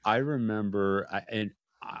I remember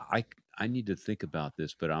I I need to think about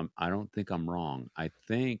this, but I don't think I'm wrong. I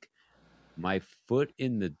think my foot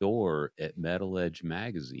in the door at Metal Edge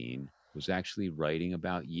magazine was actually writing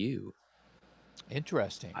about you.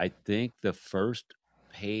 Interesting. I think the first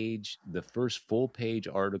full page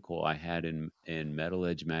article I had in Metal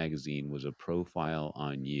Edge magazine was a profile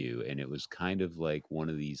on you, and it was kind of like one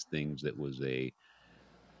of these things that was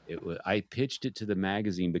I pitched it to the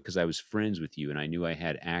magazine because I was friends with you and I knew I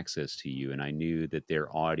had access to you and I knew that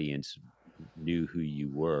their audience knew who you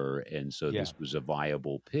were, and so Yeah. this was a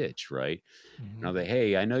viable pitch, right? And I Hmm. was like,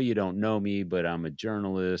 "Hey, I know you don't know me, but I'm a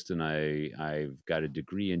journalist and I've got a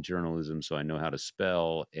degree in journalism, so I know how to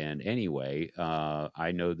spell. And anyway,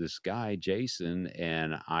 I know this guy, Jason,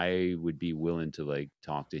 and I would be willing to like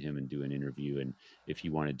talk to him and do an interview. And if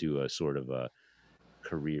you want to do a sort of a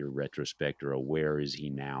career retrospect or a where is he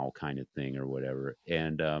now kind of thing or whatever."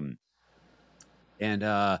 And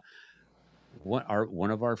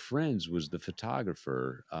one of our friends was the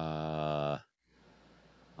photographer.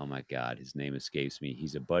 oh my God, his name escapes me.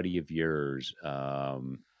 He's a buddy of yours,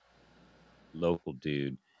 local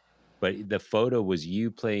dude. But the photo was you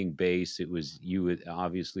playing bass. It was you,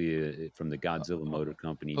 obviously from the Godzilla Motor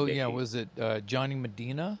Company Oh yeah, days. was it Johnny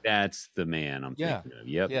Medina? That's the man I'm Yeah, thinking of.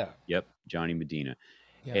 Yep, yeah, yep, Johnny Medina.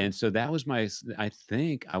 yeah. And so that was my, I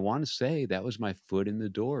think, I want to say that was my foot in the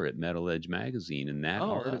door at Metal Edge magazine. And that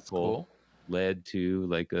Oh, that's article cool. led to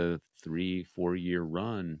like a 3-4 year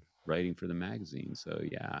run writing for the magazine. So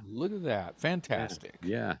yeah, Look at that. yeah, Fantastic.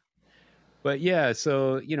 yeah. But yeah,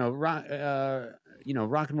 so rock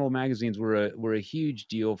and roll magazines were a huge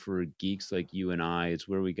deal for geeks like you and I. It's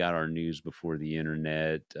where we got our news before the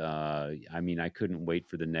internet. I mean, I couldn't wait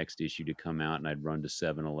for the next issue to come out, and I'd run to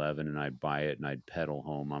 7-Eleven and I'd buy it and I'd pedal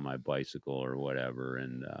home on my bicycle or whatever.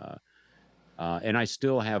 And I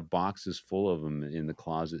still have boxes full of them in the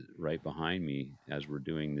closet right behind me as we're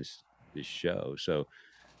doing this show. So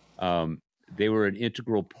um, they were an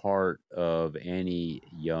integral part of any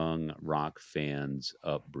young rock fan's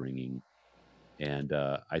upbringing. And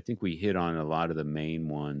I think we hit on a lot of the main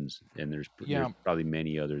ones, and there's Yeah, probably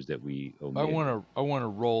many others that we I omitted. want to I want to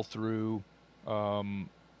roll through um,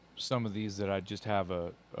 some of these that I just have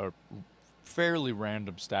a fairly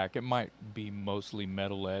random stack. It might be mostly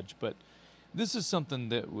metal edge, but this is something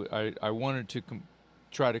that I wanted to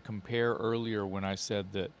try to compare earlier when I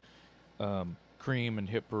said that Cream and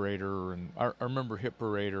Hit Parader, and I remember Hit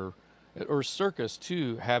Parader or Circus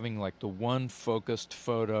too, having like the one focused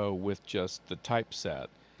photo with just the typeset,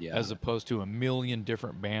 Yeah, as opposed to a million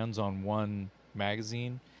different bands on one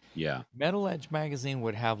magazine. yeah, Metal Edge magazine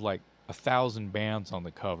would have like 1,000 bands on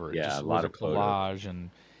the cover. It yeah. A just was lot a of photos. collage, and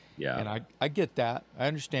Yeah, I get that. I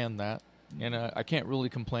understand that, and mhm. I can't really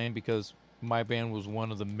complain because my band was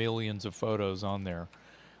one of the millions of photos on there.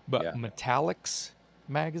 But Yeah, Metallics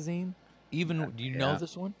magazine, yeah, even do you know yeah.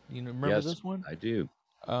 this one? You remember Yes, this one? I do.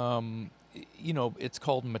 It's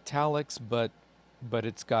called Metallics, but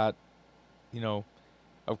it's got, you know,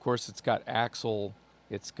 of course it's got Axl,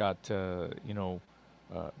 it's got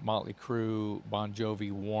Motley Crue, Bon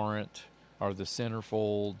Jovi, Warrant are the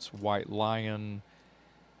centerfolds, White Lion,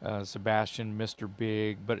 Sebastian, Mr.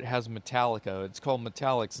 Big, but it has Metallica. It's called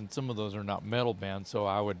Metallics, and some of those are not metal bands, so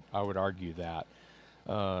I would argue that.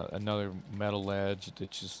 Another Metal Edge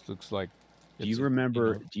that just looks like Do you it's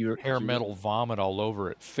remember? hair metal vomit all over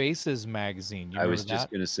it. Faces magazine, you I remember was that?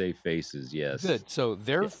 just gonna say Faces. Yes. Good. So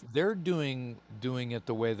Yeah. they're doing it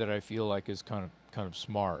the way that I feel like is kind of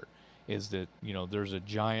smart. Is that there's a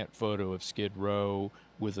giant photo of Skid Row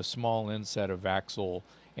with a small inset of Axl,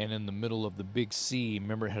 and in the middle of the big C.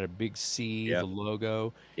 Remember, it had a big C, the Yep.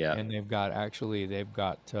 logo, Yeah. and they've got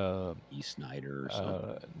E. Snyder or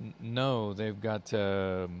something. no, they've got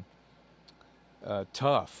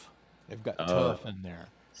Tough. They've got Oh, Tough in there.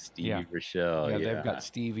 Yeah, Stevie Rochelle. yeah, they've Yeah. got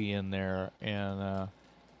Stevie in there,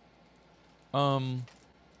 um,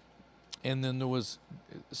 and then there was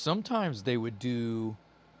sometimes they would do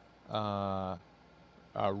uh,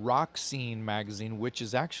 a Rock Scene magazine, which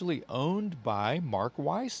is actually owned by Mark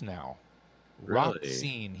Weiss now. Rock Really?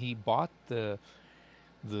 Scene, he bought the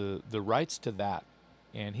rights to that,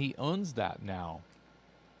 and he owns that now.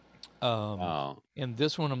 Wow. And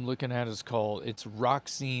this one I'm looking at is called, it's Rock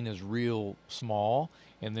Scene is real small,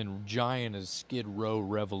 and then Giant is Skid Row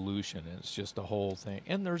Revolution, and it's just a whole thing.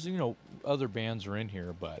 And there's other bands are in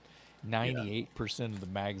here, but Yeah. 98% of the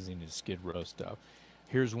magazine is Skid Row stuff.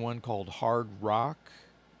 Here's one called Hard Rock.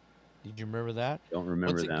 Did you remember that? Don't Once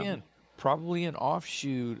remember that again, one. probably an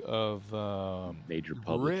offshoot of Major Grip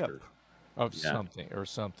publisher. of Yeah.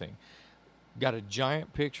 something. Got a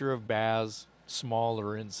giant picture of Baz,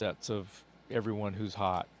 smaller insets of everyone who's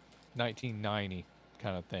hot, 1990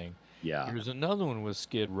 kind of thing. Yeah. Here's another one with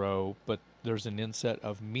Skid Row, but there's an inset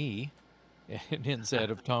of me, an inset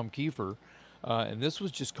of Tom Kiefer, and this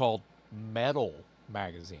was just called Metal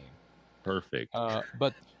Magazine. Perfect.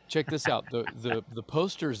 But check this out: the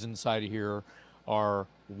posters inside of here are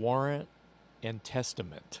Warrant and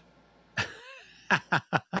Testament.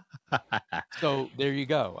 So there you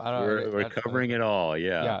go. We're covering it all.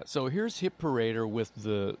 Yeah. Yeah, so here's Hit Parader with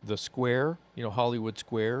the square, Hollywood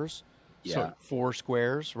squares. So Yeah. 4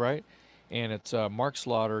 squares, right? And it's Mark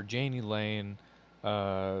Slaughter, Janie Lane,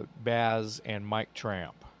 Baz, and Mike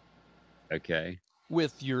Tramp Okay.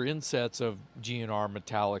 with your insets of GNR,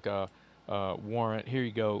 Metallica, Warrant. Here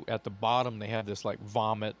you go. At the bottom, they have this like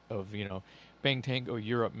vomit of, Bang Tango,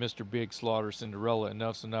 Europe, Mr. Big, Slaughter, Cinderella,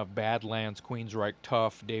 Enough's Enough, Badlands, Queensryche,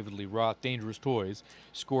 Tough, David Lee Roth, Dangerous Toys,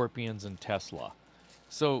 Scorpions, and Tesla.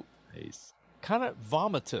 So Nice. kind of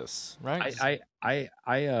vomitous, right?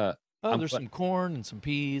 Oh, I'm there's glad. some corn and some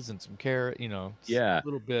peas and some carrot. It's Yeah. a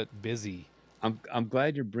little bit busy. I'm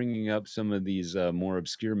glad you're bringing up some of these more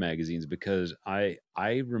obscure magazines because I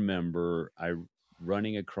remember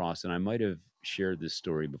running across, and I might have shared this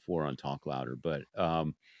story before on Talk Louder, but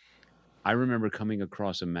I remember coming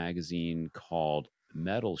across a magazine called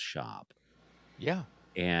Metal Shop, Yeah,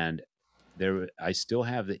 and I still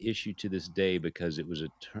have the issue to this day because it was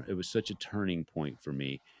such a turning point for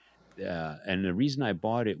me. And the reason I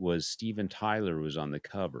bought it was Steven Tyler was on the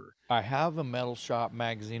cover. I have a Metal Shop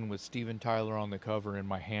magazine with Steven Tyler on the cover in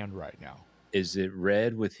my hand right now. Is it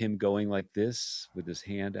red with him going like this with his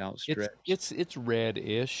hand It's outstretched? it's it's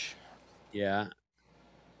red-ish. Yeah,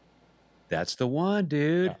 that's the one, Yeah,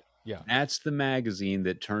 dude. yeah. That's the magazine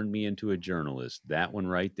that turned me into a journalist. That one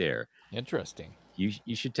right there. Interesting.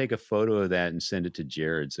 You should take a photo of that and send it to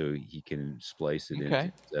Jared so he can splice it into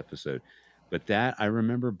Okay. this episode. But that I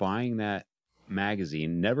remember buying that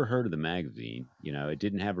magazine, never heard of the magazine, it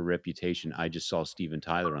didn't have a reputation. I just saw Steven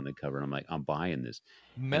Tyler on the cover and I'm like, I'm buying this.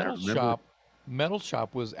 And I Metal remember Shop, Metal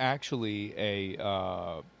Shop was actually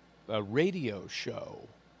a radio show,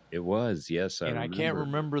 it was, yes, I and I can't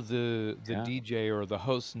remember. remember the Yeah. DJ or the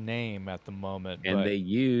host's name at the moment, And but they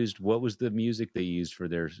used what was the music they used for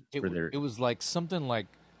their it was like something like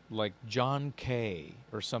John Kay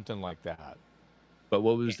or something like that. but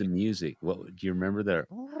what was the music? What do you remember there?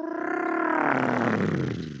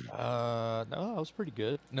 No, that was pretty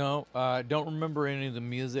good. No, I don't remember any of the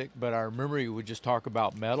music, but I remember he would just talk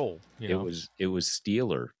about metal, you know. It was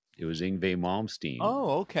Steeler. It was Yngwie Malmsteen.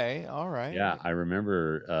 Oh, okay, all right. Yeah, I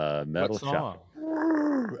remember, What Metal Shop.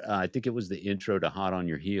 song? I think it was the intro to Hot on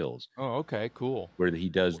Your Heels, Oh, okay, cool. where he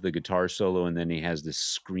does the guitar solo and then he has this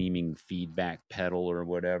screaming feedback pedal or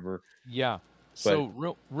whatever. Yeah. But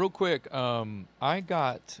So real quick, I've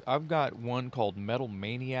got one called Metal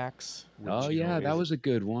Maniacs, oh which yeah, that is was a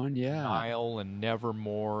good one. Yeah, Nile and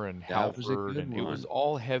Nevermore and that was a Halford, good and it was one.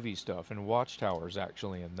 all heavy stuff. And Watchtower's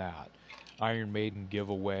actually in that. Iron Maiden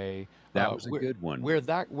Giveaway, That was a good one.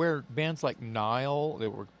 where bands like Nile that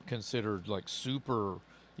were considered like super,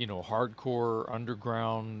 hardcore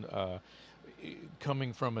underground,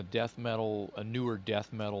 coming from a newer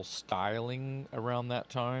death metal styling around that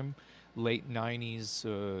time, late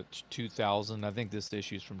 90s, 2000. I think this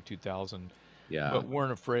issue's from 2000, Yeah, but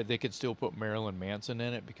weren't afraid they could still put Marilyn Manson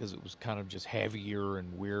in it because it was kind of just heavier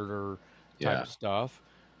and weirder yeah, type stuff.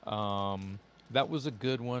 Um, that was a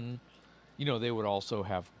good one. They would also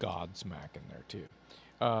have Godsmack in there too.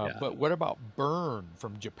 yeah. But what about Burn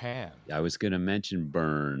from Japan? I was gonna mention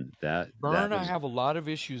Burn. That Burn, I was have a lot of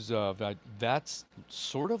issues of. That's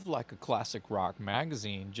sort of like a classic rock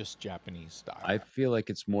magazine, just Japanese I style. feel like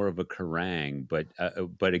it's more of a Kerrang,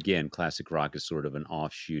 but again, classic rock is sort of an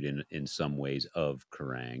offshoot in some ways of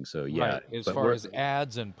Kerrang. So yeah, Right, as but far we're as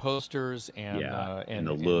ads and posters and yeah, uh, and and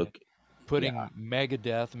the and look, yeah, putting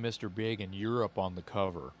Megadeth, Mr. Big, and Europe on the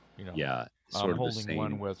cover. yeah, I'm sort of the holding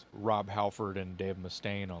one same. with Rob Halford and Dave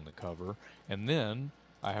Mustaine on the cover, and then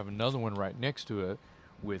I have another one right next to it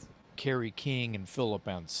with Kerry King and Philip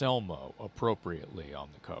Anselmo appropriately on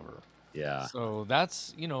the cover. Yeah, So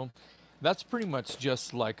that's pretty much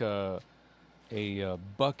just like a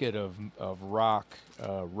bucket of rock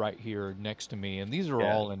right here next to me, and these are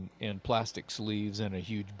yeah. all in plastic sleeves and a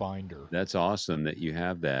huge binder. That's awesome that you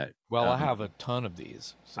have that. Well, I have a ton of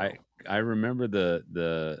these, I so I remember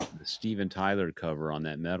the Steven Tyler cover on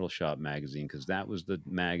that Metal Shop magazine because that was the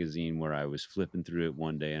magazine where I was flipping through it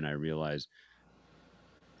one day and I realized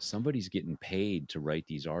somebody's getting paid to write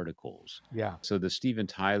these articles. yeah, So the Steven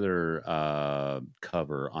Tyler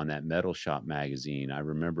cover on that Metal Shop magazine, I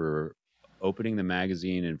remember opening the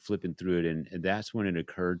magazine and flipping through it, and that's when it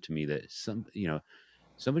occurred to me that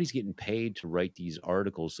somebody's getting paid to write these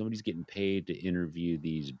articles, somebody's getting paid to interview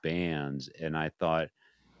these bands, and I thought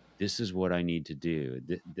this is what I need to do.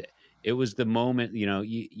 It was the moment,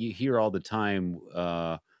 you hear all the time.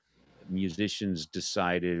 Musicians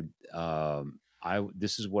decided I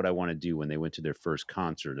this is what I want to do when they went to their first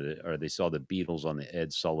concert or they saw the Beatles on the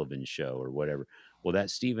Ed Sullivan show or whatever. Well, that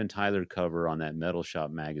Steven Tyler cover on that Metal Shop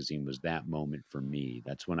magazine was that moment for me.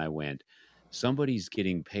 That's when I went, somebody's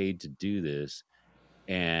getting paid to do this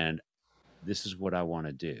and this is what I want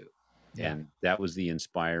to do. yeah. And that was the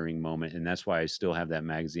inspiring moment. And that's why I still have that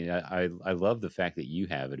magazine. I love the fact that you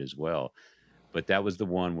have it as well. But that was the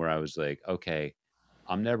one where I was like, okay,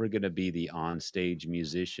 I'm never going to be the on-stage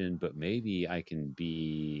musician, but maybe I can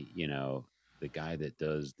be, the guy that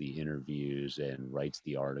does the interviews and writes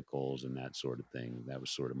the articles and that sort of thing. That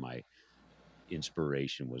was sort of my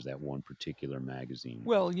inspiration was that one particular magazine.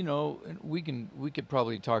 Well, and we could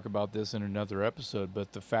probably talk about this in another episode,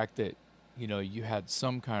 but the fact that you had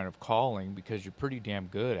some kind of calling because you're pretty damn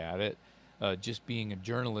good at it, just being a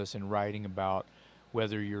journalist and writing about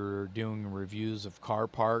whether you're doing reviews of car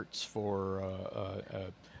parts for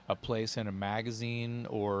a place in a magazine,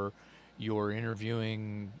 or you're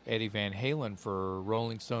interviewing Eddie Van Halen for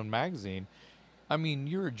Rolling Stone magazine. I mean,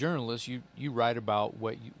 you're a journalist. You write about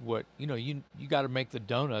what you got to make the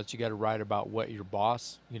donuts. You got to write about what your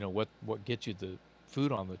boss, what gets you the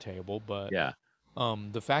food on the table. But Yeah.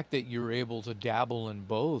 the fact that you're able to dabble in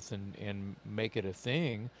both and make it a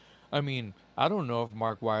thing. I mean, I don't know if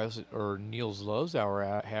Mark Weiss or Niels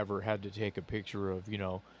Lozauer ever had to take a picture of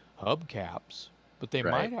hubcaps, but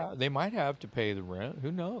Right. they might have to pay the rent.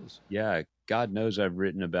 Who knows? Yeah, God knows I've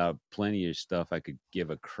written about plenty of stuff I could give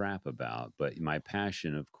a crap about, but my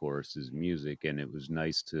passion, of course, is music, and it was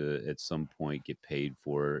nice to at some point get paid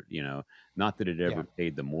for it. Not that it Yeah, ever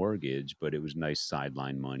paid the mortgage, but it was nice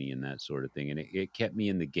sideline money and that sort of thing, and it kept me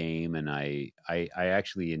in the game, and I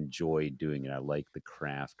actually enjoyed doing it. I like the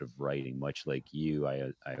craft of writing, much like you.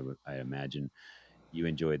 I imagine you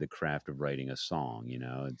enjoy the craft of writing a song.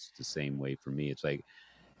 It's the same way for me. It's like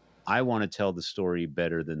I want to tell the story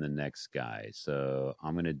better than the next guy. So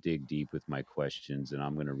I'm going to dig deep with my questions, and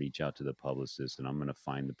I'm going to reach out to the publicist, and I'm going to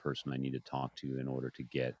find the person I need to talk to in order to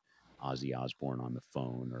get Ozzy Osbourne on the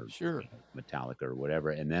phone, or sure. Metallica or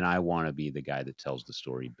whatever. And then I want to be the guy that tells the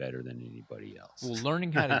story better than anybody else. Well,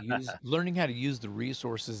 learning how to use the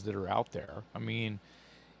resources that are out there. I mean,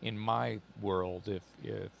 in my world, if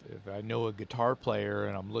I know a guitar player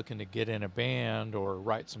and I'm looking to get in a band or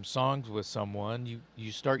write some songs with someone,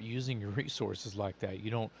 you start using your resources like that. You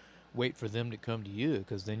don't wait for them to come to you,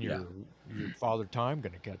 because then Yeah. your father time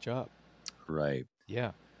going to catch up. Right.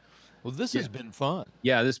 Yeah. Well, this Yeah. has been fun.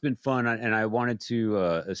 Yeah, this has been fun, and I wanted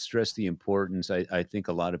to stress the importance. I think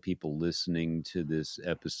a lot of people listening to this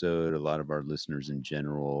episode, a lot of our listeners in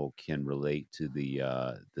general, can relate to the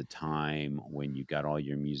time when you got all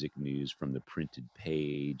your music news from the printed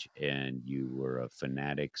page, and you were a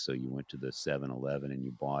fanatic. So you went to the 7-Eleven and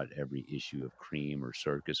you bought every issue of Cream or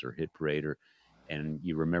Circus or Hit Parader, and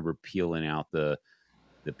you remember peeling out the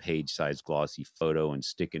page size glossy photo and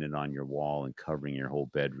sticking it on your wall and covering your whole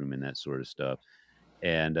bedroom and that sort of stuff.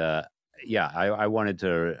 And yeah, I wanted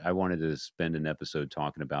to spend an episode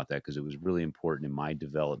talking about that because it was really important in my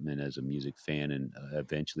development as a music fan, and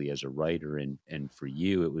eventually as a writer. And for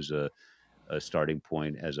you, it was a starting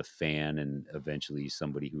point as a fan, and eventually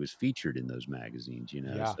somebody who was featured in those magazines.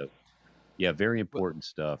 Yeah. So yeah, very But important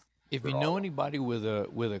stuff if you for know all of us. anybody with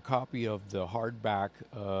a copy of the hardback,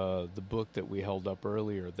 the book that we held up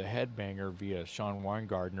earlier, The Headbanger, via Sean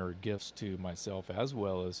Weingartner, gifts to myself as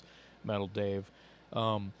well as Metal Dave,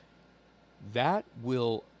 um, that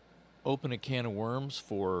will open a can of worms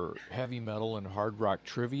for heavy metal and hard rock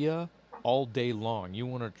trivia all day long. You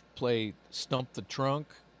want to play Stump the Trunk?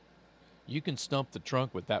 You can stump the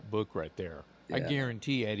trunk with that book right there. I Yeah,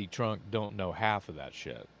 guarantee Eddie Trunk don't know half of that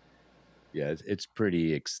shit. yeah, it's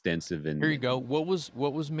pretty extensive Here and you go. What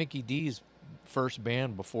was Mickey D's first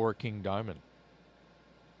band before King Diamond?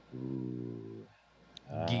 ooh,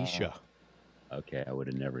 Geisha. okay, I would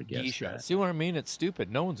have never guessed Geisha. that. See what I mean? It's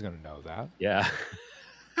stupid. No one's gonna know that. Yeah.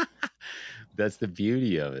 That's the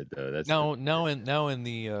beauty of it, though. That's the Now in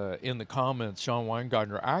the comments, Sean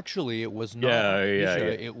Weingartner. Actually, it was not Yeah, yeah, yeah.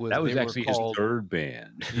 Geisha. It was That they was were actually his called. third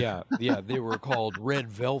band. Yeah. They were called Red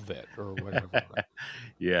Velvet or whatever.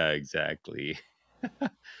 Yeah, exactly.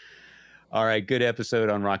 All right, good episode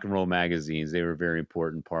on rock and roll magazines. They were a very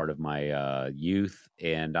important part of my youth,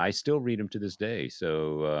 and I still read them to this day.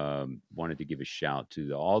 So, wanted to give a shout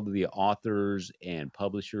to all of the authors and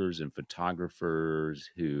publishers and photographers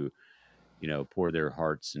who pour their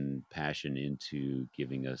hearts and passion into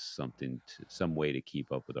giving us some way to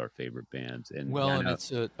keep up with our favorite bands. And Well, yeah, and no,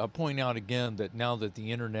 it's I point out again that now that the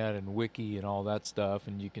internet and wiki and all that stuff,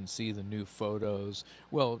 and you can see the new photos.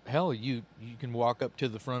 Well, hell, you can walk up to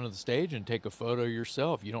the front of the stage and take a photo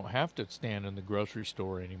yourself. You don't have to stand in the grocery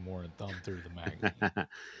store anymore and thumb through the magazine.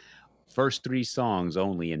 first three songs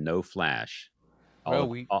only and no flash. All Well, of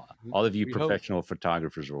we all, we, all of you we hope professional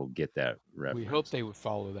photographers will get that we hope reference. they would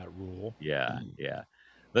follow that rule. Yeah, yeah.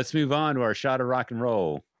 Let's move on to our shot of rock and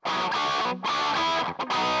roll.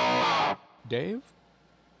 Dave,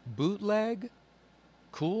 bootleg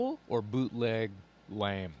cool or bootleg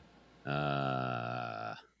lame?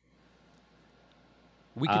 Uh,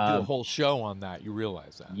 We could do a um, whole show on that. You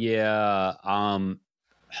realize that? yeah.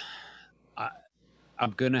 I,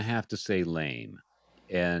 I'm gonna have to say lame,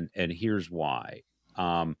 and here's why.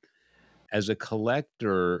 Um, as a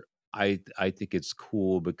collector, I think it's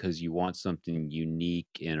cool because you want something unique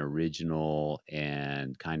and original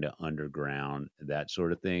and kind of underground, that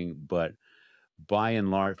sort of thing. But by and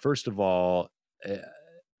large, first of all, uh,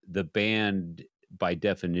 the band, by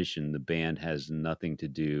definition, the band has nothing to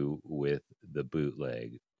do with the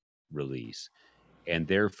bootleg release. And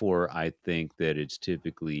therefore, I think that it's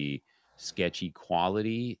typically sketchy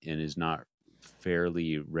quality and is not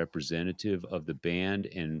fairly representative of the band.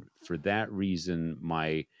 And for that reason,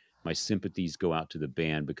 my sympathies go out to the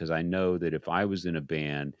band, because I know that if I was in a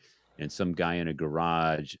band and some guy in a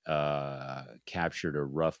garage captured a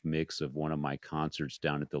rough mix of one of my concerts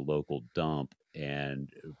down at the local dump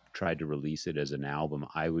and tried to release it as an album,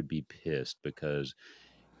 I would be pissed, because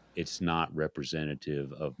it's not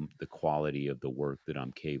representative of the quality of the work that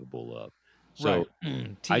I'm capable of. Right. So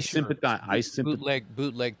I T-shirts, sympathize.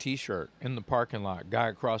 bootleg T-shirt in the parking lot. Guy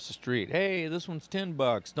across the street. Hey, this one's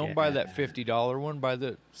 $10. Don't buy Yeah, that $50 one. Buy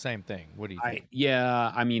the same thing. What do you think?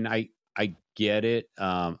 yeah. I mean, I get it.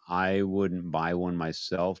 I wouldn't buy one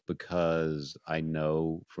myself, because I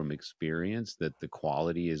know from experience that the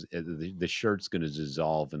quality is the shirt's going to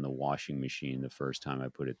dissolve in the washing machine the first time I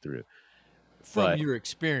put it through. From But your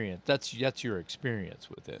experience, that's your experience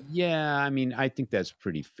with it, yeah, I mean, I think that's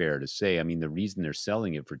pretty fair to say. I mean, the reason they're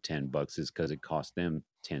selling it for $10 is because it cost them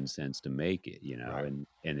 10 cents to make it, right? and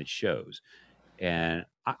it shows. And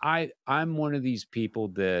I'm one of these people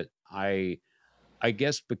that I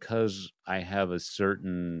guess because I have a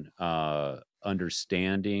certain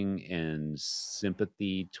understanding and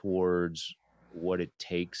sympathy towards what it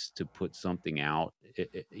takes to put something out.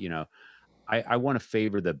 I want to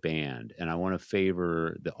favor the band, and I want to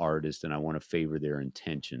favor the artist, and I want to favor their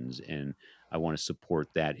intentions, and I want to support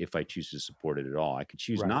that if I choose to support it at all. I could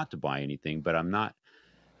choose Right. not to buy anything, but I'm not.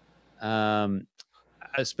 Um,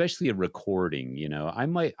 Especially a recording,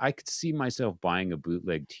 I could see myself buying a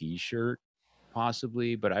bootleg T-shirt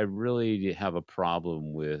possibly, but I really have a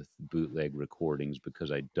problem with bootleg recordings,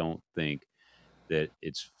 because I don't think that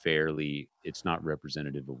it's not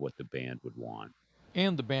representative of what the band would want.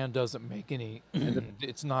 And the band doesn't make any. And the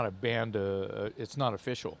It's not a band. It's not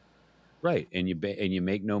official. Right, and you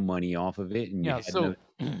make no money off of it, and Yeah. So,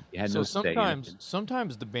 you had so no say in it.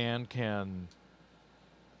 sometimes the band can.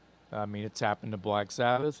 I mean, it's happened to Black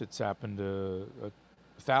Sabbath. It's happened to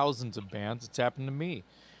thousands of bands. It's happened to me,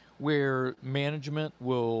 where management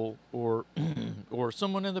will or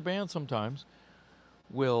someone in the band sometimes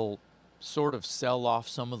will sort of sell off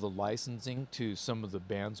some of the licensing to some of the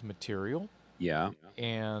band's material, Yeah,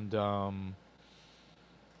 and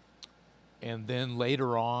and then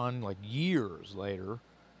later on, like years later,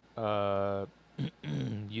 uh,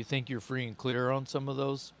 you think you're free and clear on some of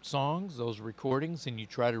those songs, those recordings, and you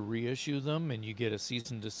try to reissue them, and you get a cease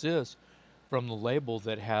and desist from the label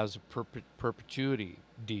that has a perpetuity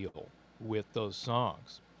deal with those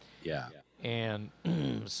songs. yeah, And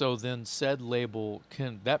so then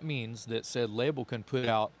that means that said label can put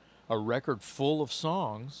out a record full of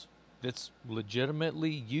songs that's legitimately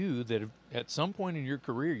you, that at some point in your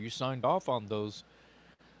career you signed off on those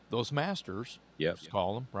masters, yep, let's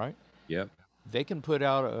call them, right? yep, They can put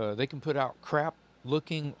out crap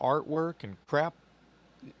looking artwork and crap,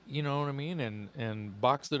 you know what I mean, and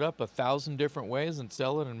box it up 1,000 different ways and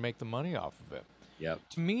sell it and make the money off of it. yep,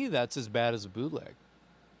 To me, that's as bad as a bootleg.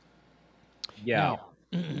 yeah,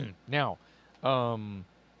 Now, now,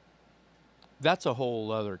 that's a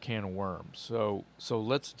whole other can of worms. So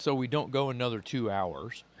we don't go another 2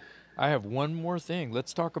 hours. I have one more thing.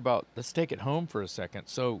 Let's take it home for a second.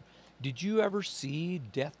 So, did you ever see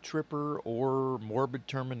Death Tripper or Morbid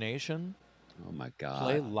Termination Oh my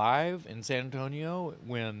play God, live in San Antonio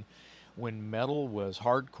when metal was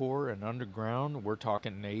hardcore and underground? We're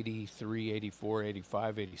talking 83, 84,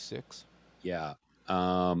 85, 86. yeah.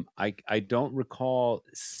 I don't recall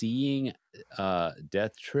seeing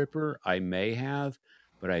Death Tripper. I may have,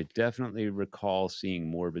 but I definitely recall seeing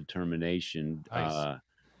Morbid Termination. Nice.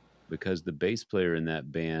 Because the bass player in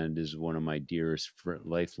that band is one of my dearest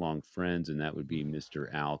lifelong friends, and that would be Mr.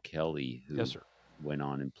 Al Kelly, Yes, who sir. went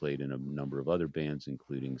on and played in a number of other bands,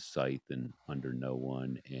 including Scythe and Under No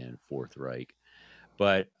One and Fourth Reich.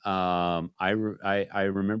 But I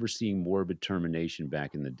remember seeing Morbid Termination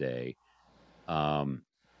back in the day. Um,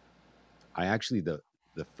 I actually the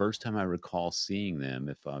first time I recall seeing them,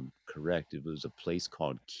 if I'm correct, it was a place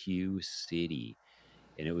called Q City,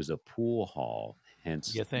 and it was a pool hall,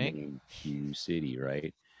 hence You the think? name Q City,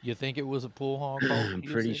 right? You think it was a pool hall called I'm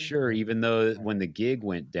Q pretty City? sure, even though when the gig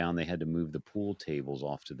went down, they had to move the pool tables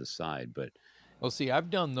off to the side. But Well, see, I've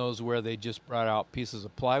done those where they just brought out pieces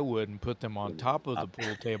of plywood and put them on top of the up,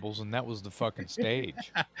 pool tables, and that was the fucking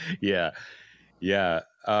stage. yeah, yeah.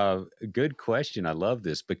 Good question. I love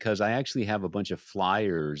this because I actually have a bunch of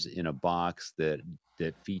flyers in a box that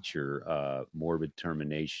feature Morbid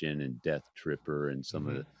Termination and Death Tripper and some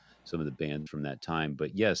of Hmm. some of the bands from that time.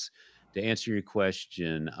 But yes, to answer your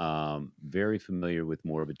question, very familiar with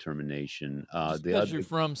Morbid Termination. Just The because other, you're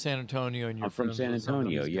from San Antonio and you're I'm from friends San with some of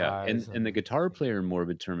Antonio, these yeah, guys, and the and guitar player in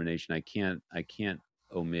Morbid Termination, I can't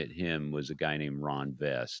omit him, was a guy named Ron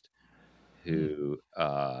Vest, who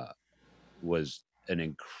was an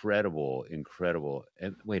incredible. And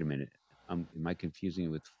wait a minute, am I confusing it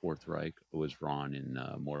with Fourth Reich? Or was Ron in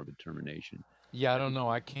Morbid Termination? yeah, I I don't think, know.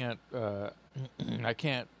 I can't. I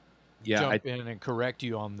can't yeah, jump in and correct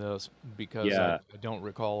you on this because yeah. I don't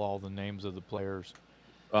recall all the names of the players.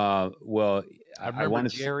 Well, I I remember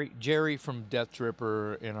want to. Jerry from Death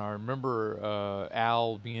Tripper, and I remember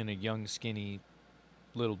Al being a young, skinny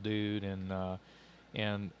little dude, and I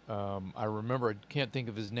remember, I can't think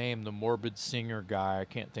of his name, the Morbid Singer guy. I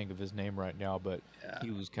can't think of his name right now, but Yeah,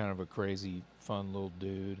 he was kind of a crazy, fun little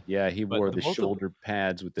dude. yeah. He But wore the the both of shoulder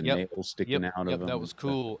pads with the Yep, nails sticking out of that them and was stuff.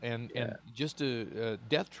 cool. And Yeah, just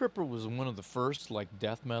Death Tripper was one of the first like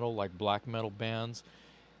death metal, like black metal bands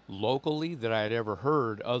locally that I had ever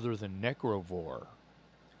heard, other than Necrovore,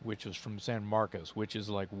 which was from San Marcos, which is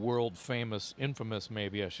like world famous, infamous,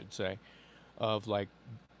 maybe I should say, of like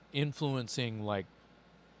influencing like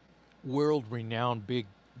world renowned big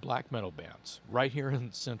black metal bands right here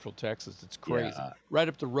in Central Texas. It's crazy, yeah. right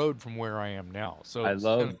up the road from where I am now. So I it's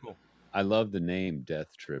kind love, of cool. I love the name Death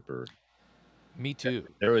Tripper. Me too.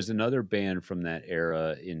 There was another band from that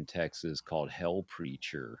era in Texas called Hell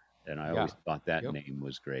Preacher, and I Yeah. always thought that Yep. name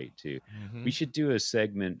was great too. We Hmm. should do a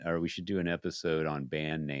segment, or we should do an episode on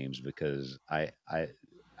band names, because I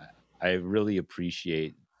really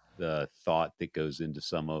appreciate the thought that goes into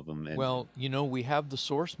some of them. And Well, we have the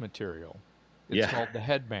source material. It's yeah, called The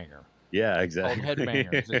Headbanger. yeah, It's called exactly.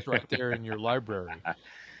 Headbangers. It's right there in your library.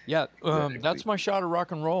 Yeah, Exactly. that's my shot of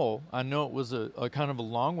rock and roll. I know it was a kind of a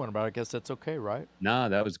long one, but I guess that's okay, right? No,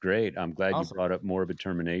 that was great. I'm glad you Awesome. brought up Morbid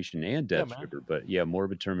Termination and Yeah, Death man. Tripper. But yeah,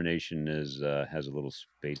 Morbid Termination is has a little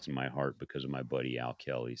space in my heart because of my buddy Al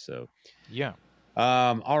Kelly. So Yeah.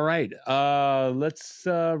 all right. Let's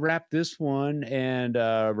wrap this one and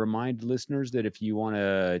remind listeners that if you want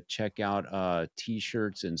to check out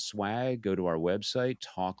t-shirts and swag, go to our website,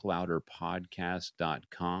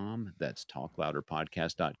 talklouderpodcast.com. That's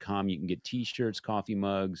talklouderpodcast.com. You can get t-shirts, coffee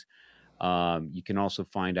mugs. You can also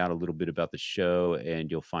find out a little bit about the show,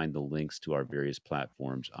 and you'll find the links to our various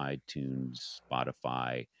platforms, iTunes,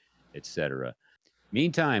 Spotify, etc.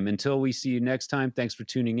 Meantime, until we see you next time, thanks for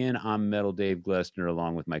tuning in. I'm Metal Dave Glessner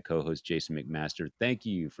along with my co host Jason McMaster. Thank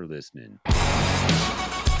you for listening.